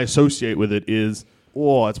a song I associate with it is,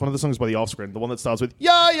 it's one of the songs by The Offspring, the one that starts with,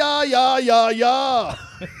 yeah, yeah, yeah, yeah, yeah.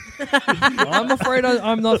 I'm afraid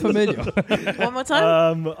I'm not familiar. One more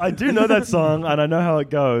time. I do know that song, and I know how it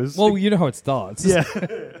goes. Well, you know how it starts. yeah.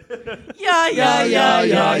 Yeah.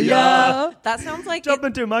 That sounds like Jump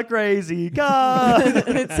into my crazy car.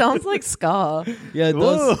 it sounds like Scar. Yeah, it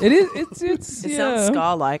does. It is. It's It sounds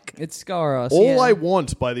Scar-like. It's Scar-us. All I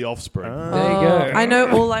Want by The Offspring. There you go. I know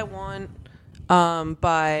All I Want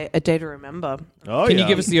by A Day to Remember. Oh, Can you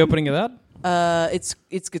give us the opening of that? It's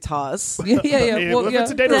guitars. Yeah. Well, if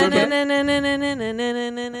it's A Day to Remember.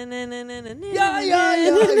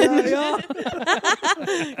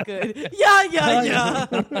 Good. Yeah.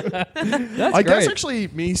 That's I guess great. actually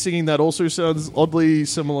me singing that also sounds oddly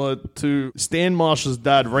similar to Stan Marsh's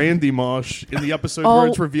dad, Randy Marsh, in the episode where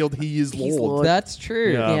it's revealed he is He's Lord. Lord. That's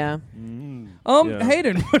true. Yeah. Yeah. Yeah.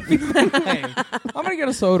 Hayden, what are you playing? I'm gonna get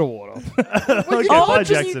a soda water. Okay, Oh, bye,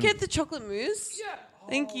 just Jackson. you get the chocolate mousse? Yeah.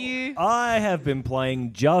 Thank you. I have been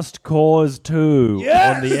playing Just Cause 2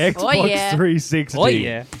 on the Xbox yeah. 360. Oh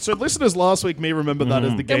yeah. So listeners last week may remember that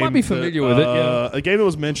as the game. might be familiar with it, yeah. A game that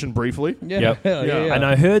was mentioned briefly. Yeah. Yep. Yeah. And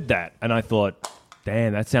I heard that, and I thought,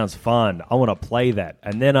 damn, that sounds fun. I want to play that.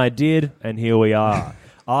 And then I did, and here we are.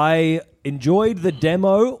 I enjoyed the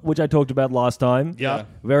demo, which I talked about last time. Yeah.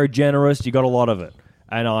 Very generous. You got a lot of it.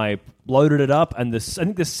 And I loaded it up, and I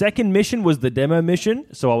think the second mission was the demo mission.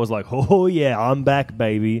 So I was like, oh, yeah, I'm back,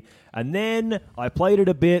 baby. And then I played it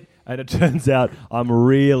a bit, and it turns out I'm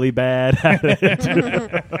really bad at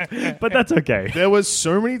it. But that's okay. There was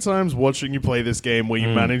so many times watching you play this game where you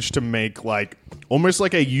managed to make like almost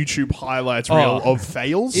like a YouTube highlights reel of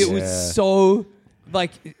fails. It was so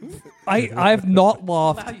like I've not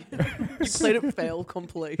laughed. You played it fail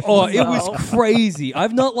completely. Oh, it was crazy.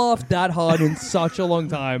 I've not laughed that hard in such a long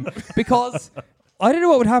time because I don't know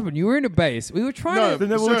what would happen. You were in a base. We were trying Then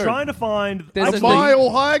we were trying to find There's the a- Mile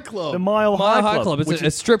High Club. the Mile Mile High High Club. It's which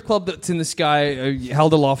a strip club that's in the sky,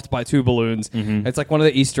 held aloft by two balloons. It's like one of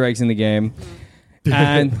the Easter eggs in the game.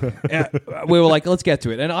 And we were like, let's get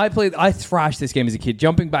to it. And I thrashed this game as a kid.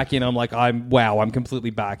 Jumping back in, I'm like, I'm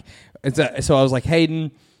completely back. So I was like,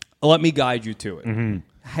 Hayden, let me guide you to it.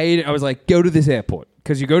 Hayden, I was like, go to this airport.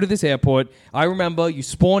 Because you go to this airport. I remember you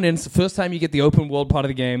spawn in. It's the first time you get the open world part of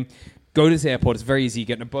the game. Go to this airport. It's very easy. You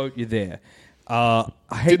get in a boat. You're there.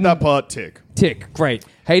 Did that part tick? Tick. Great.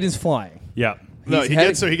 Hayden's flying. Yeah. No, He's he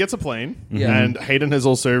heading- gets a plane, Yeah. and Hayden has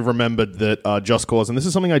also remembered that Just Cause, and this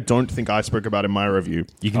is something I don't think I spoke about in my review.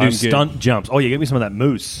 You can do I'm good. stunt jumps. Oh, yeah, get me some of that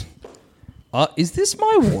moose. Is this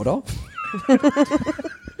my water?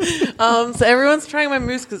 So everyone's trying my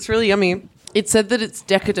mousse because it's really yummy. It said that it's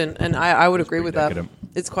decadent, and I would agree with decadent. that.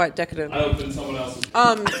 It's quite decadent. I opened someone else's.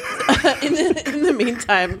 In the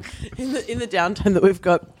meantime, in the downtime that we've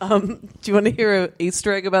got, do you want to hear an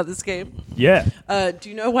Easter egg about this game? Yeah. Do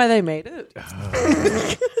you know why they made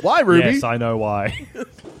it? Why, Ruby? Yes, I know why.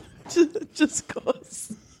 Just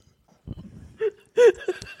cause.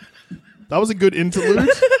 That was a good interlude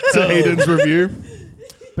to Hayden's review.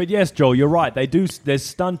 But yes, Joel, you're right. There's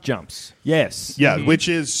stunt jumps. Yes. Yeah, which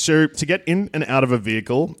is so to get in and out of a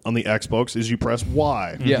vehicle on the Xbox is you press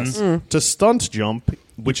Y. Yes. To stunt jump,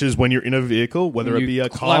 which is when you're in a vehicle, whether it be a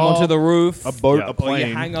car, climb onto the roof, a boat, Yeah. a or plane.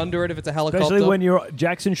 you hang under it if it's a helicopter. Especially when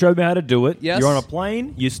Jackson showed me how to do it. Yes. You're on a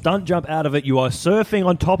plane, you stunt jump out of it, you are surfing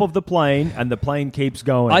on top of the plane, and the plane keeps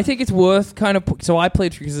going. I think it's worth kind of. So I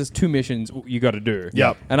played through because there's two missions you got to do.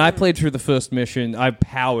 Yep. And I played through the first mission. I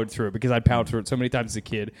powered through it because I powered through it so many times as a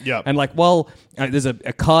kid. Yep. And like, there's a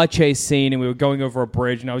car chase scene, and we were going over a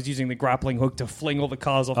bridge, and I was using the grappling hook to fling all the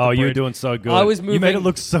cars off. Oh, the bridge. you were doing so good. I was moving. You made it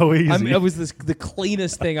look so easy. It was the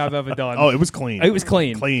cleanest thing I've ever done. Oh, it was clean. It was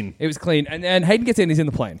clean. Clean. It was clean. And Hayden gets in. He's in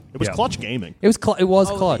the plane. It was Yeah. clutch gaming. It was clutch. it was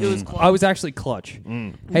clutch. clutch. I was actually clutch.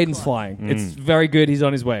 Hayden's flying. It's very good. He's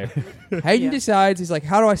on his way. Hayden decides, he's like,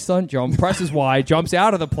 how do I stunt jump? Presses Y, jumps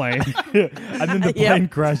out of the plane. and then the plane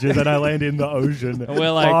crashes, and I land in the ocean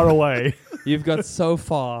we're like- far away. You've got so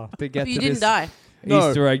far to get But you to didn't this die.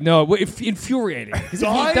 Easter egg. No, infuriating. Because if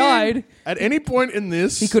he died, At any point in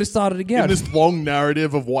this, he could have started again. in this long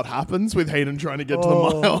narrative of what happens with Hayden trying to get to the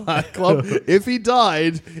Mile High Club, if he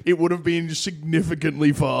died, it would have been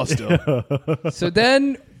significantly faster. So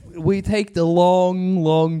then we take the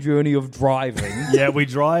long journey of driving. Yeah, we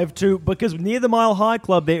drive to, because near the Mile High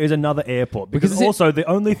Club there is another airport. Because Because also the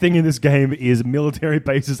only thing in this game is military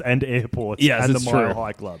bases and airports. Yes, and it's the Mile true.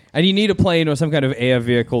 High Club. And you need a plane or some kind of air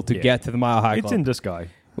vehicle to get to the Mile High It's Club. in the sky.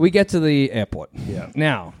 We get to the airport. Yeah.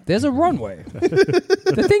 Now, there's a runway.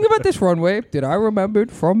 The thing about this runway that I remembered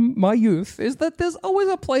from my youth is that there's always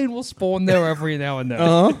a plane will spawn there every now and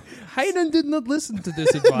then. Hayden did not listen to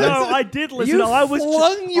this advice. No, I did listen. You I was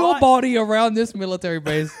flung your body around this military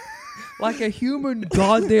base like a human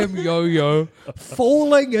goddamn yo-yo,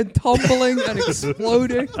 falling and tumbling and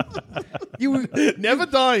exploding. You were Never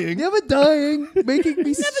dying. never dying, making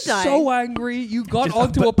me dying. so angry. You got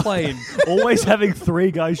onto a plane. Always having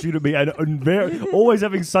 3 guys shoot at me and always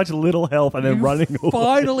having such little health and then running away.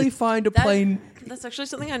 Finally find a plane. That's actually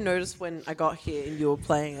something I noticed when I got here and you were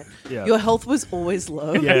playing it. Yeah. Your health was always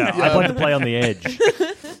low. Yeah, I like to play on the edge.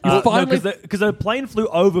 Because the plane flew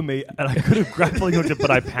over me and I could have grappling hooked it, but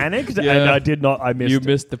I panicked and I did not. I missed. You it.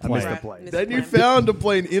 missed the I missed plane. the plane. Then you found a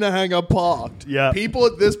plane in a hangar parked. Yeah. People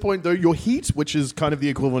at this point, though, your heat, which is kind of the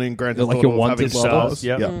equivalent in Grand Theft Like Auto your of having wanted level. stars,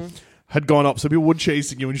 Yeah. had gone up. So people were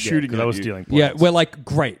chasing you and shooting because at I was you. stealing planes. Yeah, we're like,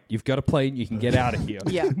 great, you've got a plane, you can get out of here.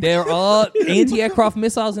 Yeah. There are anti-aircraft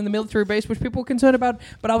missiles in the military base, which people are concerned about,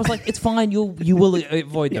 but I was like, it's fine, you will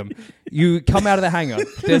avoid them. You come out of the hangar,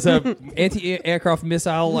 there's a anti-aircraft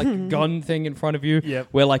missile like gun thing in front of you. Yep.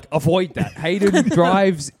 We're like, avoid that. Hayden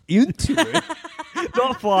drives into it.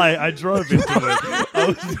 Not fly. I drove into it. I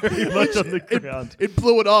was very much on the ground. It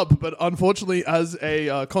blew it up, but unfortunately, as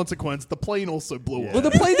a consequence, the plane also blew up. Well,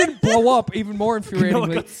 the plane didn't blow up even more No,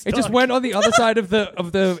 infuriatingly. it got It just stuck. went on the other side of the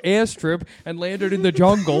airstrip and landed in the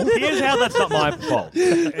jungle. Here's how that's not my fault.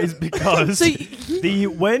 Is because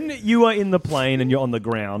when you are in the plane and you're on the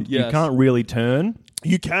ground, you Yes. can't really turn.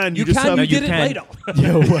 You can. You just can, have, you did it later.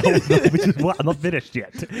 Yeah, well, which is what I'm not finished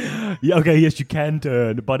yet. Yeah, okay, yes, you can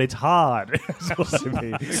turn, but it's hard. That's what I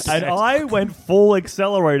mean. And I went full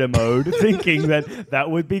accelerator mode, thinking that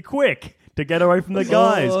would be quick to get away from the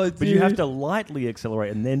guys. Oh, but you have dude. to lightly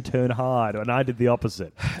accelerate and then turn hard, and I did the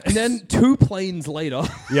opposite. And then 2 planes later.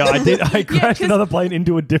 Yeah, I did. I crashed 'cause another plane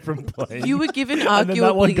into a different plane. You were given and then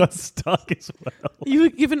that one arguably got stuck as well. you were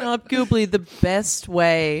given arguably the best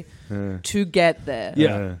way to get there.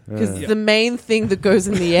 Yeah. Because the main thing that goes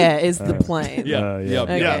in the air is the plane. Yeah.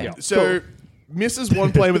 Okay. Yeah. So misses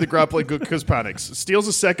one plane with a grappling hook because panics. Steals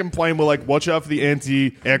a second plane. We're like, watch out for the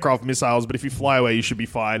anti-aircraft missiles, but if you fly away, you should be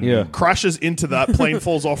fine. Yeah. Crashes into that plane,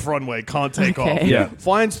 falls off runway, can't take off. Yeah.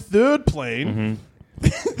 Finds third plane.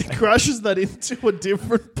 Crashes that into a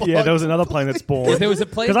different plane. Yeah, there was another plane that spawned. There was a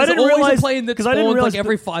plane. 'Cause I There's didn't always realize- a plane that 'cause I didn't spawns realize like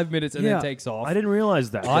every 5 minutes and Yeah. then takes off. I didn't realize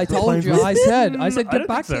that. I The told planes you. were- I said, I get don't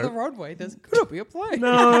back think to so. the runway. There's gonna be a plane.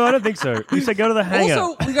 No, I don't think so. You said go to the hangar.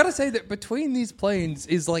 Also, we gotta say that between these planes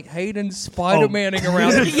is like Hayden Spider-Manning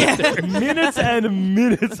around. Minutes and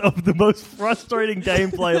minutes of the most frustrating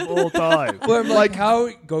gameplay of all time. Where I'm like, how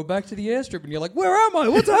go back to the airstrip, and you're like, where am I?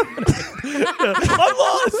 What's happening? I'm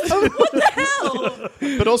lost.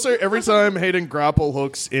 But also, every time Hayden grapple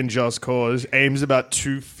hooks in Just Cause, aims about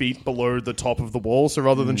 2 feet below the top of the wall. So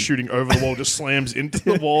rather than shooting over the wall, just slams into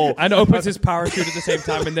the wall. And opens his parachute at the same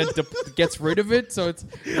time, and then gets rid of it. So it's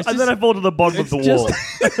And then I fall to the bottom of the wall.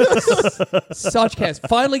 such chaos.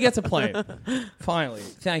 Finally gets a plane. Finally,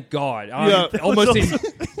 thank God. Yeah. Almost in.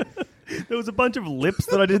 There was a bunch of lips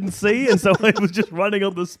that I didn't see, and so I was just running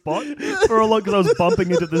on the spot for a lot because I was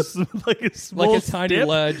bumping into this like a small Like a tiny step.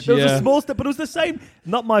 ledge, There was yeah. a small step, but it was the same.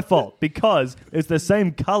 Not my fault because it's the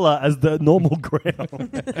same color as the normal ground.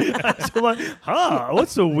 So I'm like,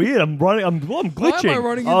 what's so weird? I'm running. I'm glitching. Why am I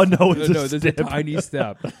running? Oh no, it's no, a there's step. a tiny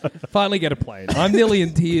step. Finally get a plane. I'm nearly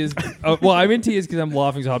in tears. Well, I'm in tears because I'm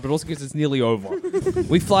laughing so hard, but also because it's nearly over.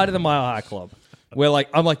 We fly to the Mile High Club.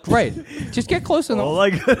 I'm like, great. Just get close enough. All I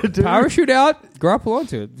gotta do. Parachute out, grapple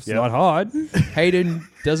onto it. It's Yep. not hard. Hayden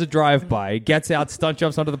does a drive-by, gets out, stunt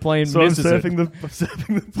jumps onto the plane, So I'm misses it. surfing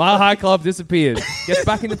the Mile High Club disappears. Gets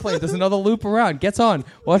back in the plane, does another loop around, gets on,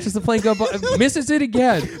 watches the plane go by, misses it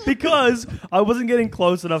again. because I wasn't getting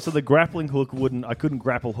close enough, so the grappling hook I couldn't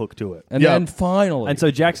grapple hook to it. And Yeah. then finally. And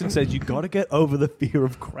so Jackson says, you got to get over the fear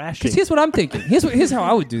of crashing. Because here's what I'm thinking. Here's how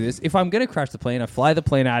I would do this. If I'm going to crash the plane, I fly the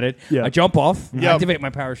plane at it, Yeah. I jump off, Yeah. activate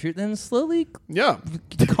my parachute, then slowly, Yeah.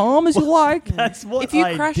 calm as you like. That's what If you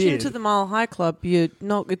I crash did. into the Mile High Club,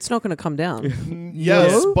 it's not going to come down.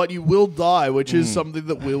 Yes, No? but you will die, which is something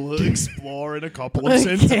that we'll explore in a couple of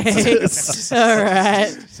sentences. All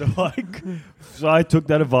right. So I took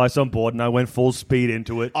that advice on board and I went full speed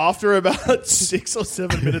into it. After about 6 or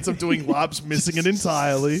 7 minutes of doing laps, missing it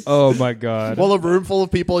entirely, Oh my God. while a room full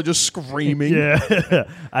of people are just screaming. Yeah.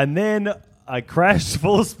 And then I crashed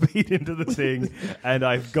full speed into the thing and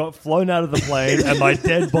I got flown out of the plane and my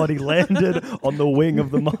dead body landed on the wing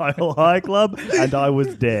of the Mile High Club and I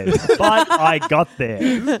was dead. But I got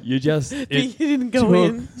there. You just You it didn't go took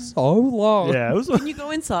in. so long. Yeah, it was. Can you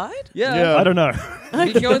go inside? Yeah. I don't know.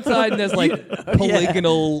 You go inside and there's like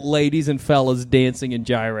polygonal ladies and fellas dancing and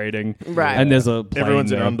gyrating. Right. And there's a plane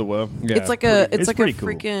Everyone's in there. underwear. Yeah. It's like a it's like a pretty cool.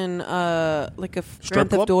 freaking like a Strip Grand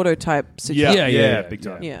Theft club? Auto type situation. Yeah, big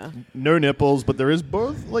time. Yeah. No nipples. nipples, but there is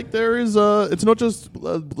both. Like there is it's not just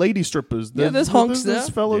lady strippers. There's honks there's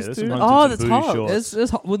there. fellas there's too. some hunks that's and some booty hot. shorts.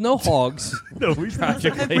 There's with no hogs. No, we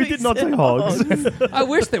did not say hogs. I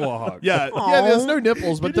wish they were hogs. Yeah, there's no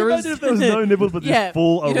nipples, but there is. If there was no nipples, but this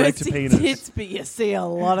full you don't erect see penis. tits, but you see a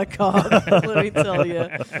lot of cock. Let me tell you,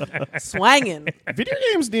 swanging. Video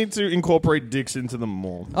games need to incorporate dicks into them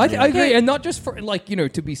more. I agree, and not just for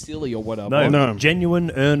to be silly or whatever. No,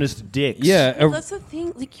 genuine, earnest dicks. Yeah, Well, that's the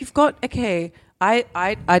thing. Like you've got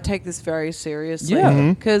I take this very seriously.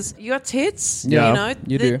 Yeah. Because you got tits. Yeah. You know,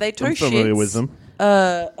 You do. They tow I'm familiar shits. with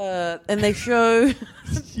them. And they show.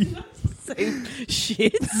 Say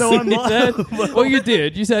shits. No, I'm You not. said, well, you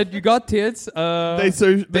did. You said you got tits. They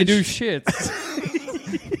do shits.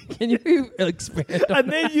 Can you expand on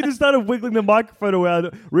And then you just started wiggling the microphone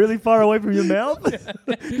around really far away from your mouth.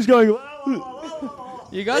 Just going.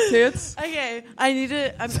 You got tits. Okay, I need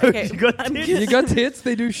to. Okay, you got tits? You got tits.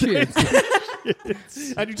 They do shits.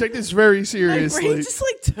 And you take this very My seriously. brain just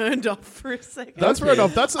turned off for a second. That's fair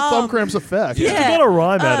enough. That's a thumb cramps effect. You got a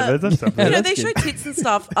rhyme out of it. That's something. You know, they show tits and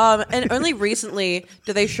stuff, and only recently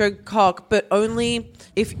do they show cock, but only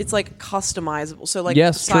if it's like customizable. So like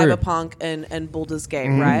Yes, true. Cyberpunk and Baldur's Gate,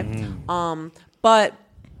 right? But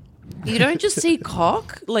you don't just see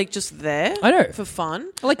cock like just there. I know. For fun.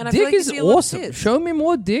 Like And I feel dick you is see a lot of awesome. tits. Show me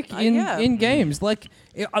more dick in games. Like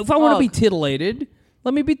if I want to be titillated,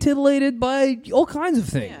 let me be titillated by all kinds of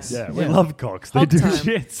things. Yeah, we love cocks. They Hog do time.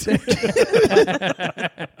 shits.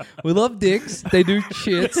 We love dicks. They do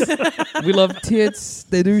shits. We love tits.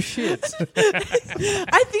 They do shits.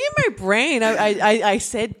 I think in my brain I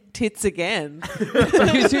said tits again.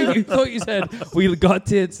 You thought you said we got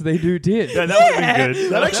tits. They do tits. Yeah, that would have been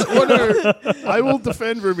good. That actually, I will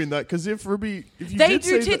defend Ruby in that because if you They did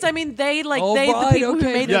do say tits. that, I mean, they like Oh, they right, the people okay.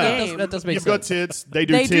 who made Yeah. the That game. does make you've sense. got tits, they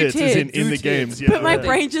do They do tits, as in tits. the Do games. tits. Yeah, But my right.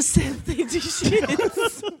 brain just said they do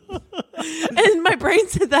shits. And my brain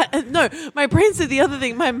said that. No, my brain said the other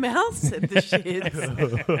thing. My mouth said the shits.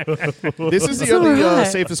 This is the It's only alright.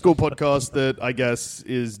 Safe for School podcast that I guess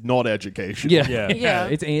is not education. Yeah. Yeah.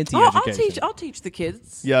 It's Oh, anti-education. I'll teach the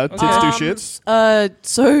kids. Yeah, tits do shits.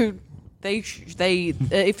 So they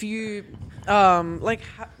if you like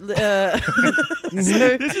This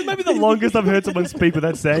is maybe the longest I've heard someone speak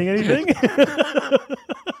without saying anything.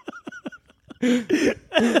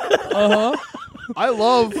 I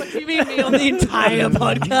love. you mean me on the entire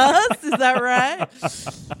podcast? Is that right?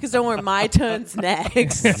 Because don't worry, my turn's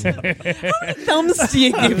next. How many thumbs do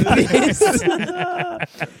you give this?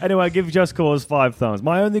 Anyway, I give Just Cause 5 thumbs.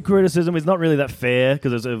 My only criticism is not really that fair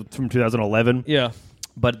because it's from 2011. Yeah.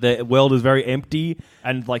 But the world is very empty,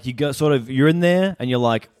 and like you go you're in there, and you're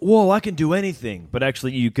like, "Whoa, I can do anything!" But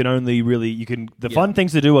actually, you can only really fun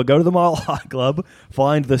things to do are go to the Mile High Club,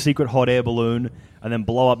 find the secret hot air balloon, and then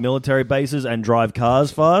blow up military bases and drive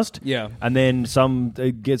cars fast. Yeah. And then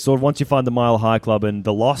once you find the Mile High Club and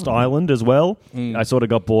the Lost Island as well, I sort of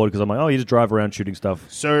got bored because I'm like, oh, you just drive around shooting stuff.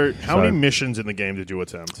 So, how many missions in the game did you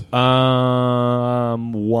attempt? One.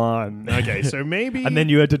 Okay, so maybe. And then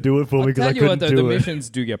you had to do it for me because I Tell you what, couldn't the do it. missions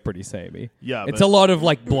do get pretty samey. Yeah, it's but- a lot of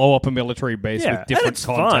like blow up a military base with and different it's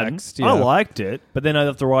context. fun. Yeah. I liked it, but then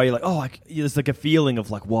after a while, you're like, there's like a feeling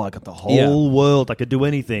of like, wow, I got the whole world. I could do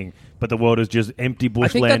anything, but the world is just empty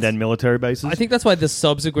bushland and military bases. I think that's why the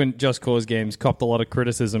subsequent Just Cause games copped a lot of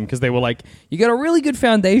criticism because they were like, you got a really good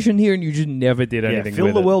foundation here and you just never did anything fill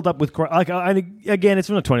with the it. world up with again, it's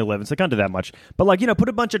from 2011, so I can't do that much. But like, put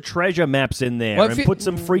a bunch of treasure maps in there and put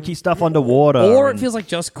some freaky stuff underwater. Or and- it feels like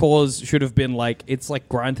Just Cause should have been like, it's like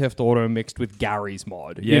Grand Theft Auto mixed with Gary's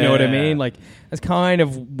mod. You know what I Yeah. mean? Like, that's kind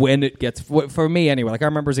of when it gets, for me anyway, like I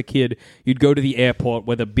remember as a kid, you'd go to the airport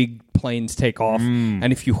where the big planes take off,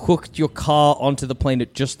 and if you hooked your car onto the plane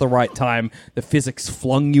at just the right time, the physics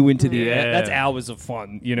flung you into the air. That's hours of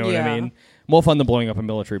fun. You know what I mean? More fun than blowing up a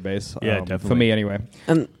military base. Yeah, definitely. For me, anyway.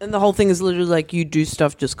 And the whole thing is literally like you do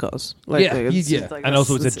stuff just cause. Like, Yeah, it's yeah. just like and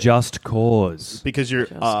also, it's a just cause because you're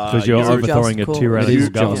overthrowing a just tyrannical cause.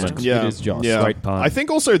 government. Yeah, It is just. yeah. Great pun. I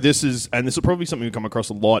think also this is will probably be something we come across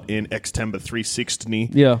a lot in Xtember 360.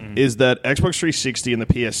 Yeah. Is that Xbox 360 and the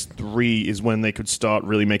PS3 is when they could start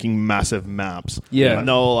really making massive maps. Yeah. And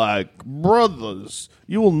they're like, brothers,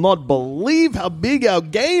 you will not believe how big our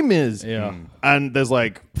game is. Yeah. And there's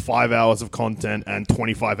like 5 hours of content and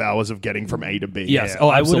 25 hours of getting from A to B. Yes. Yeah. Oh,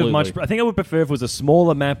 I would have absolutely. I think I would prefer if it was a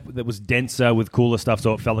smaller map that was denser with cooler stuff,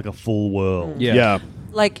 so it felt like a full world. Yeah. Yeah.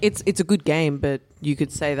 Like it's a good game, but you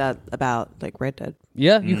could say that about like Red Dead.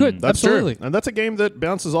 Yeah, you could. That's Absolutely. true. And that's a game that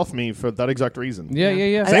bounces off me for that exact reason. Yeah.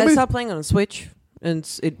 I Same with- started playing on a Switch.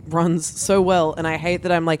 and it runs so well. And I hate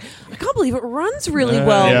that I'm like, I can't believe it runs really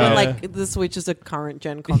well when like the Switch is a current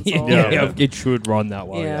gen console. It should run that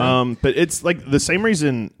well. Yeah. But it's like the same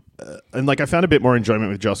reason. And like I found a bit more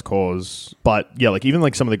enjoyment with Just Cause, but yeah, like even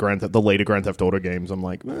like some of the later Grand Theft Auto games, I'm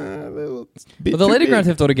like, the later Grand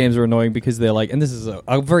Theft Auto games are annoying because they're like, and this is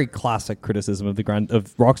a very classic criticism of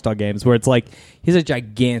of Rockstar games, where it's like, here's a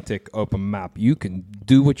gigantic open map, you can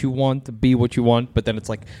do what you want, be what you want, but then it's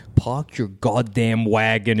like, park your goddamn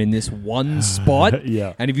wagon in this one spot,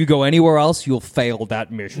 and if you go anywhere else, you'll fail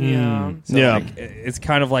that mission. So like, it's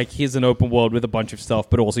kind of like, here's an open world with a bunch of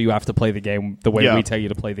stuff, but also you have to play the game the way we tell you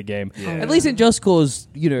to play the game. At least in Just Cause,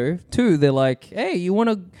 2, they're like, hey, you want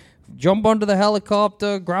to jump onto the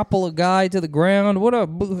helicopter, grapple a guy to the ground,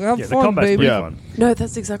 have fun, baby. Fun. No,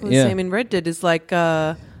 that's exactly the same in Red Dead. It's like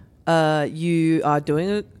you are doing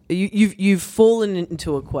it. You've fallen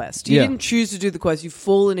into a quest. You didn't choose to do the quest. You've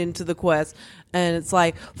fallen into the quest, and it's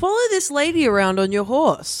like, follow this lady around on your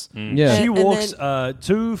horse. She walks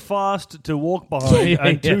too fast to walk behind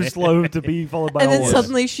and too slow to be followed by a horse. And then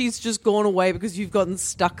suddenly she's just gone away because you've gotten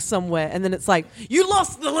stuck somewhere. And then it's like, you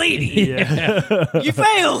lost the lady. You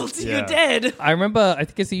failed. You're dead. I remember, I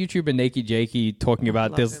think it's the YouTuber Nakey Jakey talking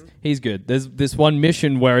about this. He's good. There's this one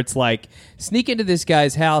mission where it's like, sneak into this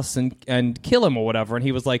guy's house and kill him or whatever. And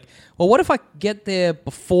he was like, well, what if I get there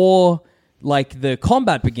before like the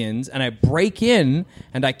combat begins and I break in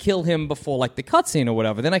and I kill him before like the cutscene or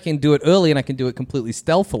whatever? Then I can do it early and I can do it completely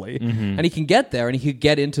stealthily. And he can get there and he could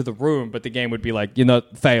get into the room, but the game would be like,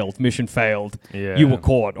 failed, mission failed, you were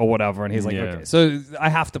caught or whatever. And he's like, okay, so I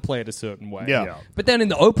have to play it a certain way. But then in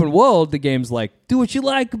the open world, the game's like, do what you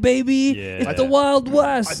like, baby. It's the Wild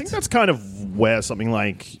West. I think that's kind of where something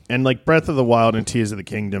like, and like Breath of the Wild and Tears of the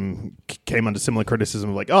Kingdom came under similar criticism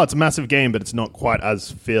of like, oh, it's a massive game, but it's not quite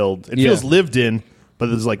as filled. It feels lived in, but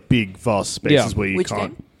there's like big, vast spaces where you Which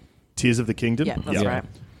can't. Game? Tears of the Kingdom? Yeah, that's right.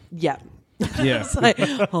 Yeah. Yeah. It's like,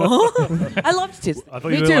 I loved Tears.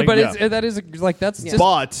 Me too, but that is like, that's just...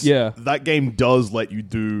 But that game does let you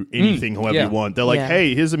do anything however you want. They're like,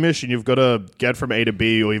 hey, here's a mission. You've got to get from A to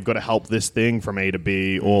B, or you've got to help this thing from A to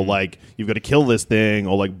B, or like you've got to kill this thing,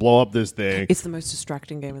 or like blow up this thing. It's the most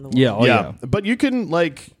distracting game in the world. Yeah. But you can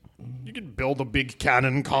like... You could build a big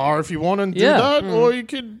cannon car if you want and do that, or you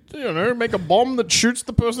could, make a bomb that shoots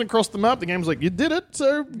the person across the map. The game's like, you did it,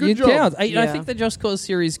 so good job. I think the Just Cause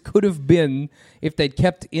series could have been, if they'd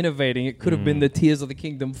kept innovating, it could have been the Tears of the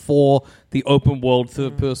Kingdom for the open world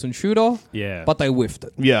third-person shooter. But they whiffed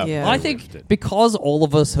it. I think because all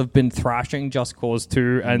of us have been thrashing Just Cause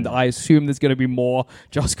 2, and I assume there's going to be more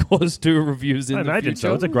Just Cause 2 reviews in the future. I imagine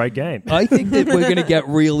so. It's a great game. I think that we're going to get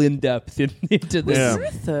real in-depth into this. Is there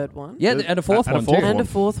a third one? Yeah, and a fourth one too. And a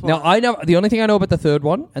fourth one. Now, I know the only thing I know about the third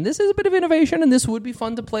one, and this is a bit of innovation, and this would be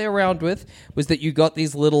fun to play around with, was that you got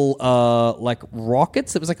these little like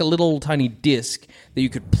rockets. It was like a little tiny disc that you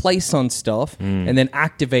could place on stuff and then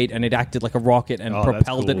activate, and it acted like a rocket and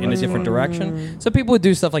propelled it in a different direction. So people would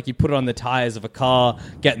do stuff like you put it on the tires of a car,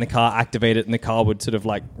 get in the car, activate it, and the car would sort of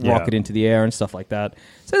like rocket into the air and stuff like that.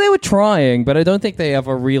 So they were trying, but I don't think they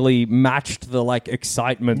ever really matched the like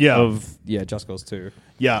excitement of Just Cause 2.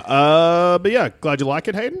 But yeah, glad you like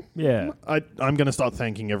it, Hayden. Yeah. I'm going to start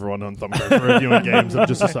thanking everyone on Thumbprint for reviewing games. I've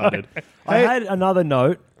just decided. I had another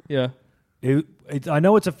note. Yeah. I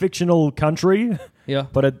know it's a fictional country,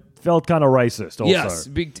 but it felt kind of racist also. Yes.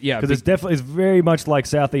 Because it's very much like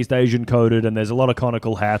Southeast Asian coded, and there's a lot of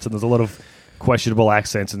conical hats, and there's a lot of questionable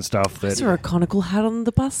accents and stuff. Is there a conical hat on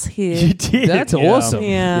the bus here? You did. That's awesome.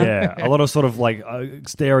 Yeah. A lot of sort of like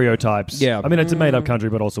stereotypes. Yeah. I mean, it's a made up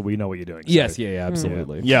country, but also we know what you're doing. Yes. So. Yeah.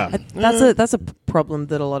 Absolutely. Yeah. That's a problem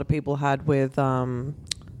that a lot of people had with not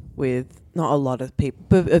a lot of people,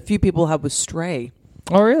 but a few people had with Stray.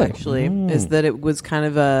 Oh, really? Actually, is that it was kind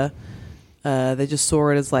of they just saw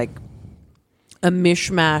it as like a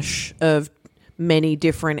mishmash of many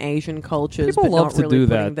different Asian cultures. People but love not to really do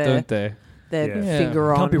that, their, don't they? Their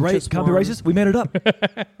finger on. Can't be racist. We made it up.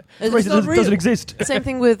 It's not real. Doesn't exist. Same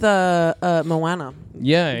thing with Moana.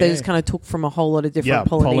 Yeah, they just kind of took from a whole lot of different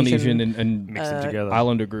Polynesian and mixed it together.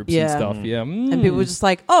 Islander groups and stuff. Yeah, and people were just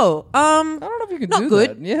like, I don't know if you can not do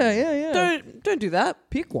good. that. Yeah. Don't do that.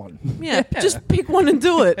 Pick one. Yeah, just pick one and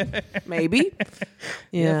do it. Maybe.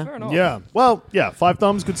 Yeah. Fair enough. Yeah. Well, 5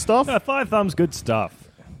 thumbs, good stuff. 5 thumbs, good stuff.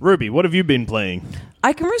 Ruby, what have you been playing?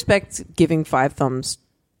 I can respect giving 5 thumbs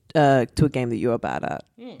to a game that you are bad at.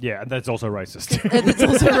 Yeah, that's also racist. And it's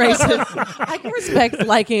also racist. I can respect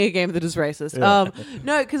liking a game that is racist.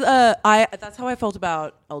 No, because that's how I felt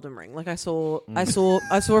about Elden Ring. Like I saw it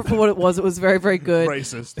for what it was. It was very, very good.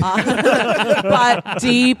 Racist. But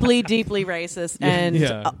deeply, deeply racist. And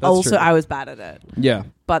also true. I was bad at it. Yeah.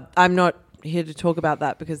 But I'm not here to talk about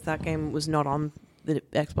that because that game was not on the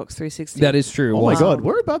Xbox 360. That is true. Oh my God,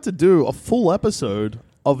 we're about to do a full episode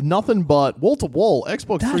of nothing but wall-to-wall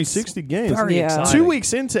Xbox 360 games. very exciting. 2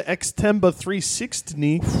 weeks into Xtember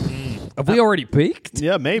 360. Have we already peaked?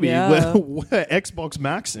 Yeah, maybe. Yeah. We're Xbox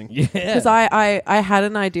maxing. Yeah. Because I had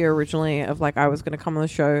an idea originally of like I was going to come on the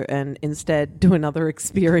show and instead do another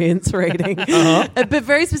experience rating. But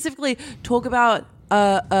very specifically talk about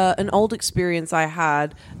an old experience I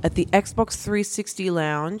had at the Xbox 360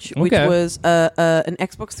 lounge, which was an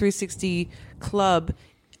Xbox 360 club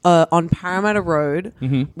on Parramatta Road,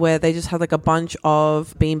 where they just had like a bunch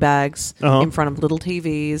of beanbags in front of little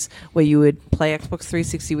TVs where you would play Xbox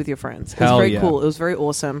 360 with your friends. It was very cool. It was very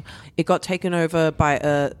awesome. It got taken over by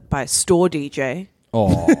a store DJ.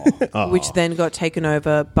 Which then got taken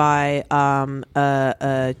over by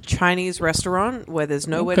a Chinese restaurant where there's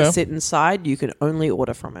nowhere to sit inside. You can only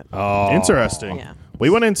order from it. Interesting. Yeah. We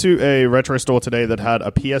went into a retro store today that had a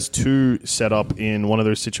PS2 set up in one of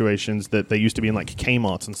those situations that they used to be in like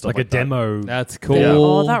Kmart's and stuff like like a that. demo. That's cool. Yeah.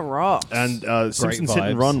 Oh, that rocks. And Simpsons Hit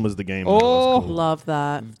and vibes. Run was the game. Love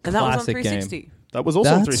that. And that was on Classic 360. That was also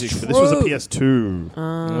on That's 360, but this was a true.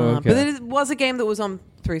 PS2. But it was a game that was on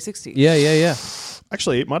 360. Yeah.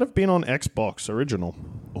 Actually, it might have been on Xbox original.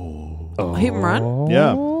 Hit and Run?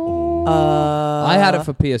 Yeah. I had it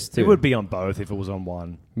for PS2. It would be on both if it was on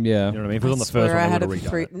one. Yeah. You know what I mean? If it was on the swear first one, I I had would it have for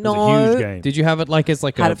free. redone it. It was No. a huge game. Did you have it like as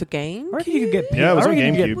like Had a... it for game? I reckon you could get. Yeah, it was I on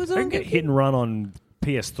reckon you GameCube. could Was get- it I on reckon get GameCube? Hit and Run on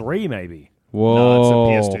PS3 maybe. Whoa.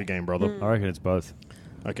 No, it's a PS2 game, brother. I reckon it's both.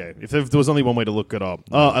 Okay, if there was only one way to look it up.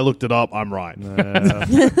 I looked it up. I'm right. He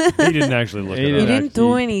didn't actually look He it You up. didn't. didn't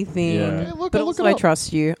do anything. Yeah. Hey, look but it also up. I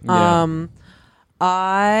trust you. Yeah.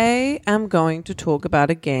 I am going to talk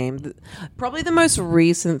about a game, probably the most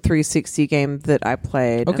recent 360 game that I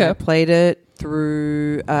played. Okay. And I played it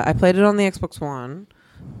through. I played it on the Xbox One.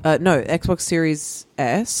 No, Xbox Series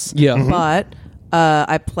S. Yeah. But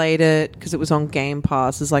I played it because it was on Game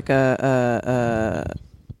Pass as like a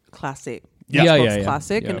classic. Yeah. Xbox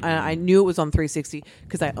Classic, Yeah. and I knew it was on 360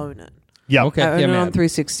 because I own it. Yeah. Okay. I own Yeah, it man. on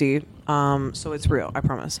 360, so it's real, I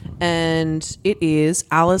promise. And it is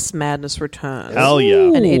Alice Madness Returns. Hell yeah.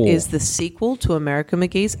 And it is the sequel to American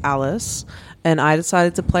McGee's Alice. And I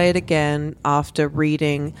decided to play it again after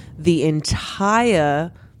reading the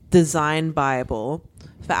entire design Bible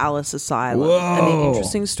for Alice Asylum. And the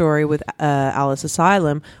interesting story with Alice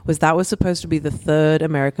Asylum was that was supposed to be the third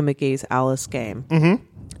American McGee's Alice game. Mm-hmm.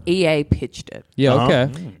 EA pitched it. Yeah,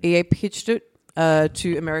 okay. EA pitched it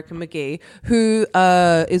to American McGee, who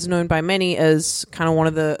is known by many as kind of one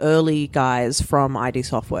of the early guys from ID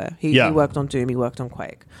Software. He worked on Doom, he worked on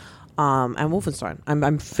Quake, and Wolfenstein.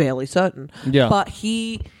 I'm fairly certain. Yeah. But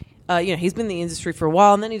he, he's been in the industry for a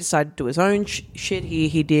while, and then he decided to do his own shit.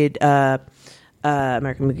 He did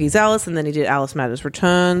American McGee's Alice, and then he did Alice Madness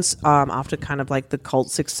Returns after kind of like the cult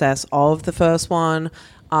success of the first one.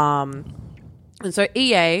 And so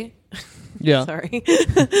EA... Yeah. Sorry.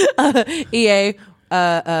 EA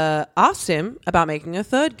asked him about making a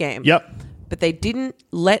third game. Yep. But they didn't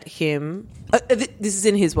let him. This is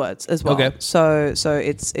in his words as well. Okay. So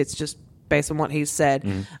it's just based on what he said.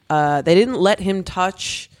 They didn't let him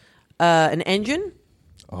touch an engine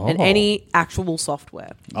and any actual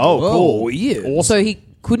software. Oh, cool. yeah. Awesome. So he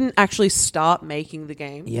couldn't actually start making the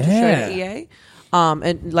game to show to EA.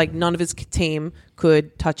 And like none of his team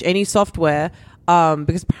could touch any software.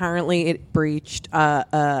 Because apparently it breached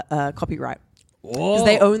copyright. Because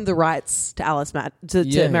they own the rights to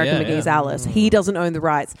to American McGee's Alice. He doesn't own the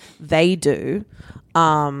rights. They do.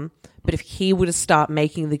 But if he were to start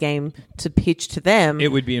making the game to pitch to them...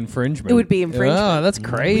 It would be infringement. It would be infringement. Oh, that's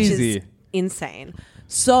crazy. Which is insane.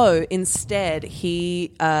 So instead,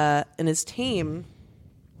 he and his team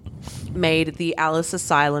made the Alice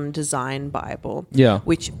Asylum Design Bible. Yeah.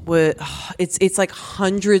 Which were it's like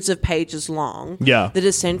hundreds of pages long. Yeah. That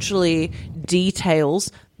essentially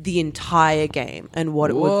details the entire game and what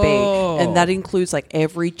it would be. And that includes like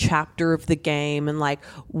every chapter of the game and like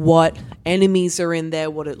what enemies are in there,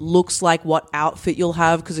 what it looks like, what outfit you'll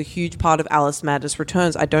have, because a huge part of Alice Madness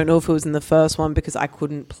Returns, I don't know if it was in the first one because I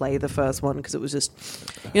couldn't play the first one because it was just,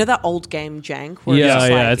 that old game jank where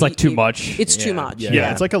It's like too much. It's too much.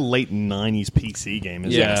 Yeah, it's like a late 90s PC game,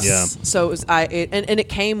 isn't Yes. it? Yeah. So it was and it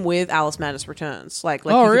came with Alice Madness Returns. Like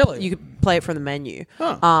Oh, you really? Could, you could play it from the menu.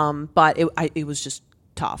 But it was just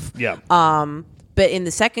tough. Yeah. But in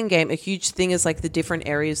the second game, a huge thing is like the different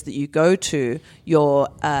areas that you go to, your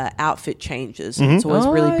outfit changes. And it's always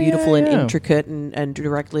really beautiful and intricate and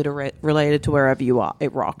directly related to wherever you are.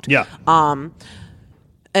 It rocked. Yeah.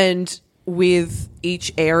 And with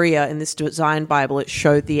each area in this design Bible, it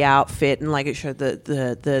showed the outfit and like it showed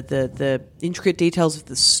the intricate details of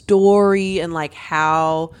the story and like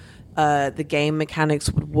how the game mechanics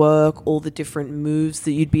would work, all the different moves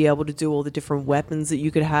that you'd be able to do, all the different weapons that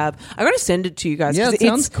you could have. I'm going to send it to you guys. Yeah, it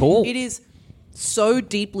sounds cool. It is so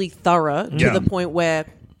deeply thorough to the point where,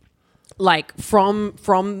 like, from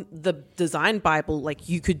the design Bible, like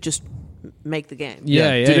you could just make the game.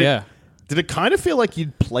 Yeah. Did it kind of feel like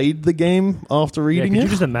you'd played the game after reading Could it? you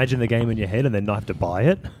just imagine the game in your head and then not have to buy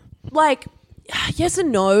it? Like, yes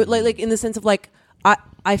and no. Like in the sense of like,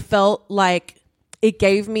 I felt like it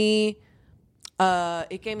gave me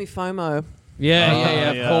FOMO.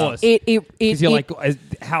 Yeah, of course. Because you're like,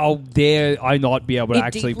 how dare I not be able to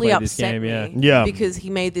actually play this game? Yeah. Because he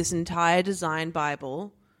made this entire design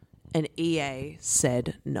Bible, and EA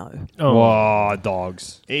said no. Oh,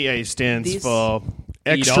 dogs. EA stands This- for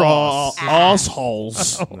extra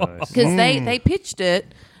assholes. Because they pitched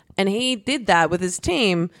it, and he did that with his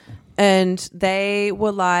team, and they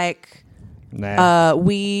were like, Nah.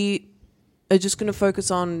 we are just going to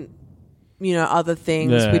focus on, other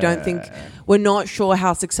things. We don't think, we're not sure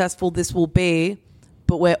how successful this will be,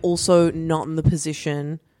 but we're also not in the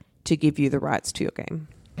position to give you the rights to your game.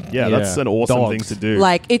 Yeah, that's an awesome thing to do.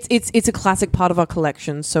 Like, it's a classic part of our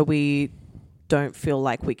collection, so we don't feel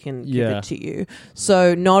like we can give it to you.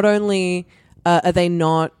 So not only are they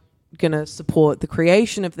not going to support the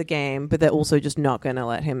creation of the game, but they're also just not going to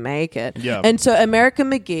let him make it. Yeah. And so American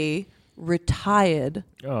McGee retired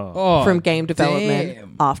from game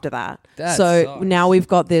development after that. So sucks. now we've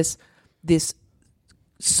got this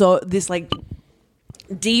like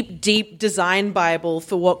deep design Bible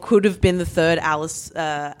for what could have been the third Alice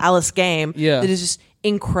game that is just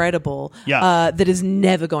incredible. That is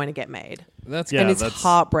never going to get made. It's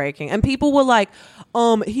heartbreaking. And people were like,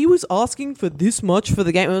 he was asking for this much for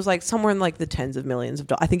the game. It was like somewhere in like the tens of millions of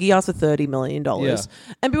dollars. I think he asked for $30 million.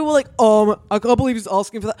 And people were like, I can't believe he's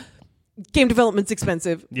asking for that. Game development's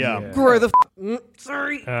expensive. Grow the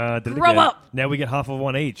sorry. Grow up. Now we get half of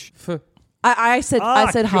one each. I said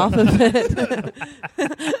half of it.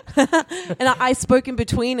 And I spoke in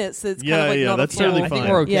between it, so it's kind of like not that's a full, totally I think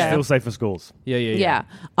fine. we're okay. Yeah. Still safe for schools. Yeah.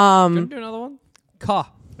 Can we do another one?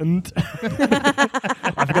 Car. And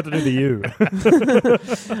I forgot to do the U.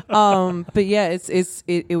 But yeah,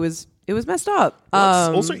 it was messed up.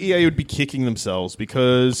 Also, EA would be kicking themselves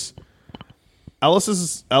because Alice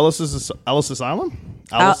Asylum?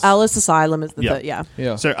 Alice Asylum is the third,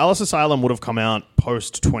 Yeah. So Alice Asylum would have come out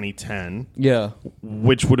post 2010. Yeah.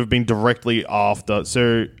 Which would have been directly after.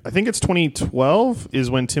 So I think it's 2012 is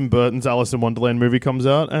when Tim Burton's Alice in Wonderland movie comes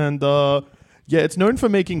out. And it's known for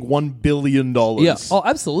making $1 billion. Yeah. Oh,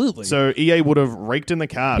 absolutely. So EA would have raked in the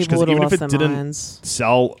cash People because would even have if it lost their didn't minds.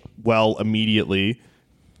 sell well immediately,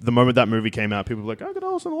 the moment that movie came out, people were like, I got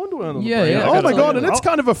Alice in Wonderland. on the Yeah, plane." yeah, Oh my absolutely. God. And it's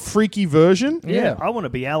kind of a freaky version. Yeah. I want to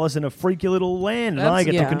be Alice in a freaky little land, and I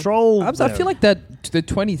get Yeah. to control. I feel like that the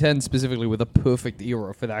 2010 specifically were the perfect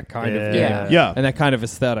era for that kind of game. Yeah. Yeah. And that kind of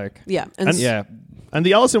aesthetic. Yeah. And- Yeah. And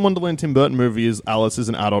the Alice in Wonderland Tim Burton movie is Alice is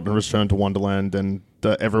an adult and returned to Wonderland, and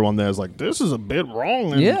everyone there is like, this is a bit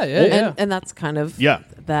wrong. And And that's kind of Yeah.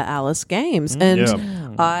 the Alice games. And Yeah.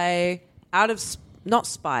 I, out of, not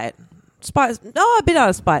spite, a bit out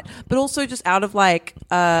of spite, but also just out of like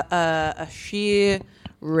a sheer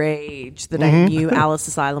rage that I knew Alice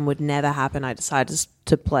Asylum would never happen, I decided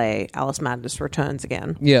to play Alice Madness Returns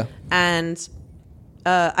again. Yeah. And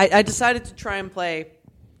I decided to try and play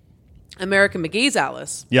American McGee's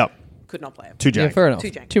Alice. Yep. Could not play it. Too jank. Yeah, fair enough.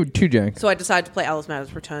 Too jank. Too jank. So I decided to play Alice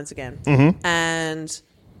Madness Returns again. And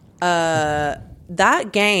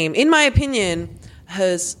that game, in my opinion,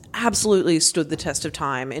 has absolutely stood the test of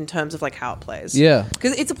time in terms of like how it plays. Yeah.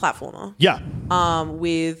 Because it's a platformer. Yeah.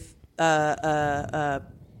 With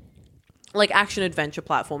like action adventure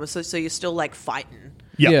platformer. So you're still like fighting.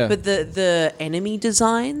 Yeah. But the enemy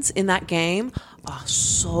designs in that game are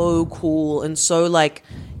so cool and so like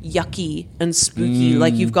yucky and spooky.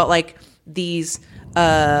 Like you've got like these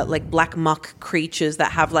like black muck creatures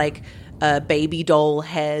that have like baby doll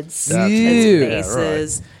heads as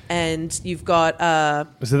faces. And you've got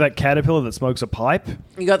Is it that caterpillar that smokes a pipe?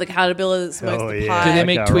 you got the caterpillar that smokes the yeah. pipe. Did they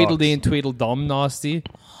make That Tweedledee rocks. and Tweedledum nasty?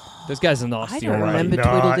 Those guys are nasty. I don't already. remember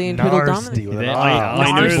Tweedledee and Tweedledum.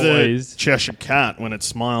 I know boys. the Cheshire Cat when it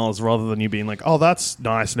smiles, rather than you being like, "Oh, that's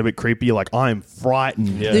nice and a bit creepy." You're like, "I'm frightened."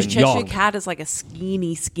 Yeah. The Cheshire Young. Cat is like a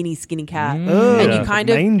skinny cat, Oh, and you kind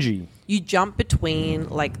of mangy. you jump between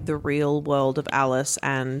like the real world of Alice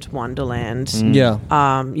and Wonderland. Yeah.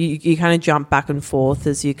 You kind of jump back and forth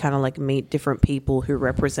as you kind of like meet different people who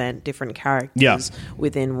represent different characters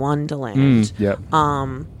within Wonderland. Yep.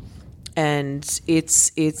 And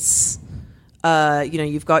it's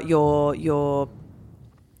you've got your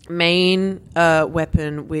main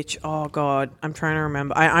weapon, which I'm trying to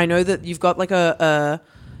remember. I know that you've got like a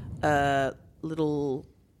little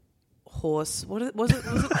horse. Was it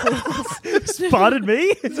called? Pardon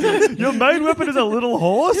me? Your main weapon is a little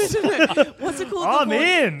horse? What's it called? I'm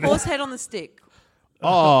in. Horse head on the stick.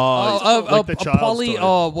 Like the a child's poly. toy.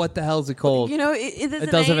 Oh, what the hell's it called? You know, there's It a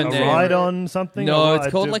does have name. a A name. ride on something? No, A it's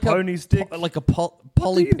called like pony a stick? like a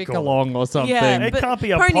poly you pick call it? along or something. Yeah, It but can't be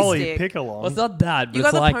a pony poly stick. pick along. Well, it's not that, but You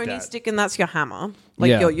it's got the like pony that. stick, and that's your hammer, like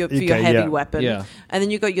Yeah. your for your Okay, heavy yeah. weapon. Yeah. And then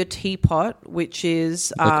you got your teapot, which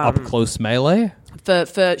is Like up close melee.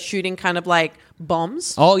 for shooting kind of like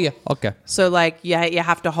bombs. Oh yeah, okay. So like you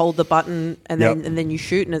have to hold the button and then you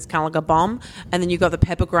shoot, and it's kind of like a bomb. And then you got the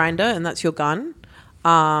pepper grinder, and that's your gun.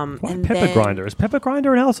 And Pepper then- grinder. Is Pepper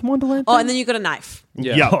grinder an Alice in Wonderland? Oh, and then you got a knife.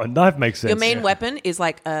 Yeah. Oh, a knife makes sense. Your main weapon is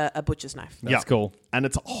like a butcher's knife. That's cool. And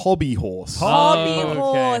it's a hobby horse. Hobby okay,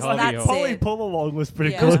 horse. hobby That's horse. Poly it. pull along was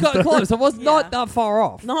pretty Yeah. It was good. quite close. It was Yeah. not that far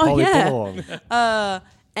off. No, Poly yeah. pull along.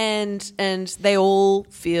 And they all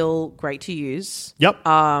feel great to use. Yep.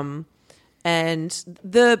 And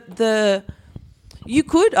the you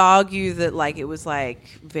could argue that like it was like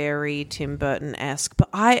very Tim Burton-esque, but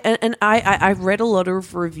I read a lot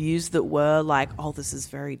of reviews that were like, oh, this is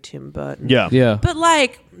very Tim Burton. Yeah. Yeah. But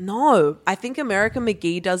like, no, I think American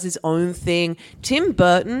McGee does his own thing. Tim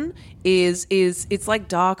Burton is it's like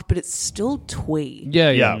dark, but it's still twee.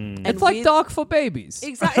 Yeah. Yeah. And It's like with- dark for babies.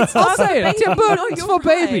 Exactly. It's I'll dark say for it. babies. Tim Burton, No, it's you're for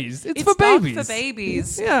right. babies. It's for dark babies. for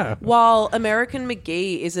babies. Yeah. While American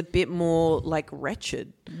McGee is a bit more like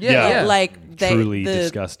wretched. Yeah. Like they Truly the,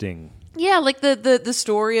 disgusting. Yeah, like the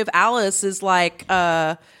story of Alice is like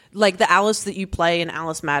the Alice that you play in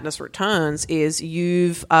Alice Madness Returns is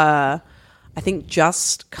you've I think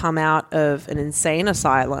just come out of an insane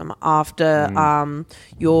asylum after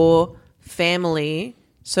your family,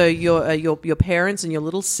 so your parents and your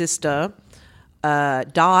little sister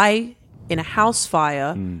die in a house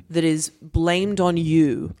fire that is blamed on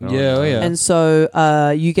you. Yeah. And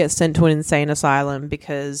so you get sent to an insane asylum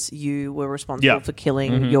because you were responsible for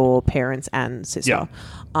killing your parents and sister.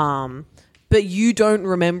 But you don't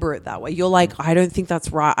remember it that way. You're like, I don't think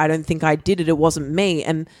that's right. I don't think I did it. It wasn't me.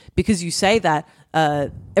 And because you say that,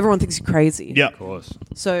 everyone thinks you're crazy. Yeah. Of course.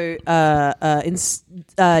 So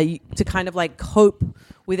to kind of like cope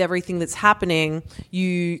with everything that's happening,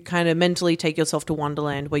 you kind of mentally take yourself to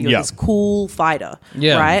Wonderland where you're this cool fighter,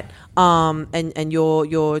 right? And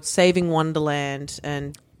you're saving Wonderland,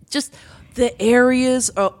 and just the areas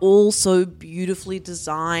are all so beautifully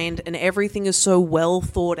designed, and everything is so well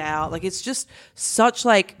thought out. Like it's just such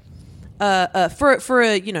like for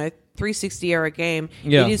a 360 era game,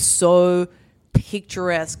 it is so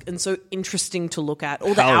picturesque and so interesting to look at.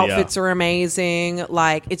 All the outfits are amazing.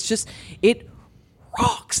 Like it's just it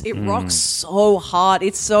rocks. It rocks so hard.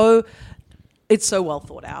 It's so well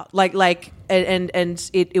thought out. Like and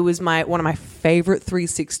it was one of my favorite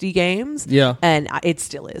 360 games. Yeah. And it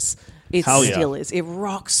still is. It Hell yeah. still is. It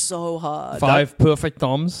rocks so hard. 5 perfect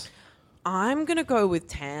thumbs. I'm gonna go with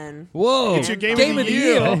 10. Whoa. It's your game of the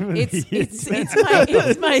year.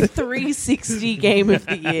 It's my 360 game of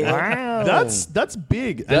the year. Wow. That's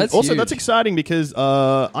big. And That's also huge. that's exciting because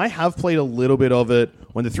I have played a little bit of it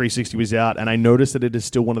when the 360 was out, and I noticed that it is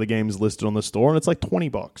still one of the games listed on the store, and it's like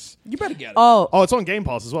 $20. You better get it. Oh, Oh, it's on Game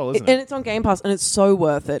Pass as well, isn't and it? it's on Game Pass, and it's so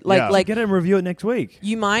worth it. Yeah. Like Get it and review it next week.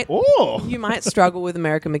 you might Oh. you might struggle with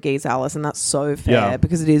American McGee's Alice, and that's so fair Yeah.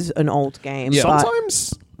 because it is an old game. Yeah. but-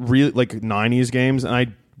 Sometimes really like 90s games, and I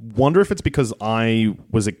wonder if it's because I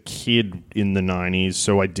was a kid in the 90s,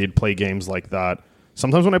 so I did play games like that.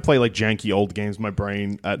 Sometimes when I play like janky old games, my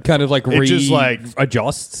brain Kind of like it just like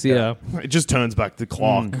adjusts. Yeah. it just turns back the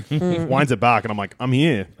clock, winds it back, and I'm like, I'm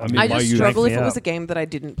here. I just you struggle make if me it was out. a game that I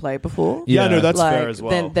didn't play before. Yeah, no, Yeah. that's Like, fair as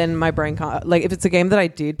well. Then my brain can't. Like, if it's a game that I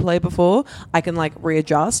did play before, I can like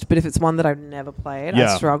readjust. But if it's one that I've never played,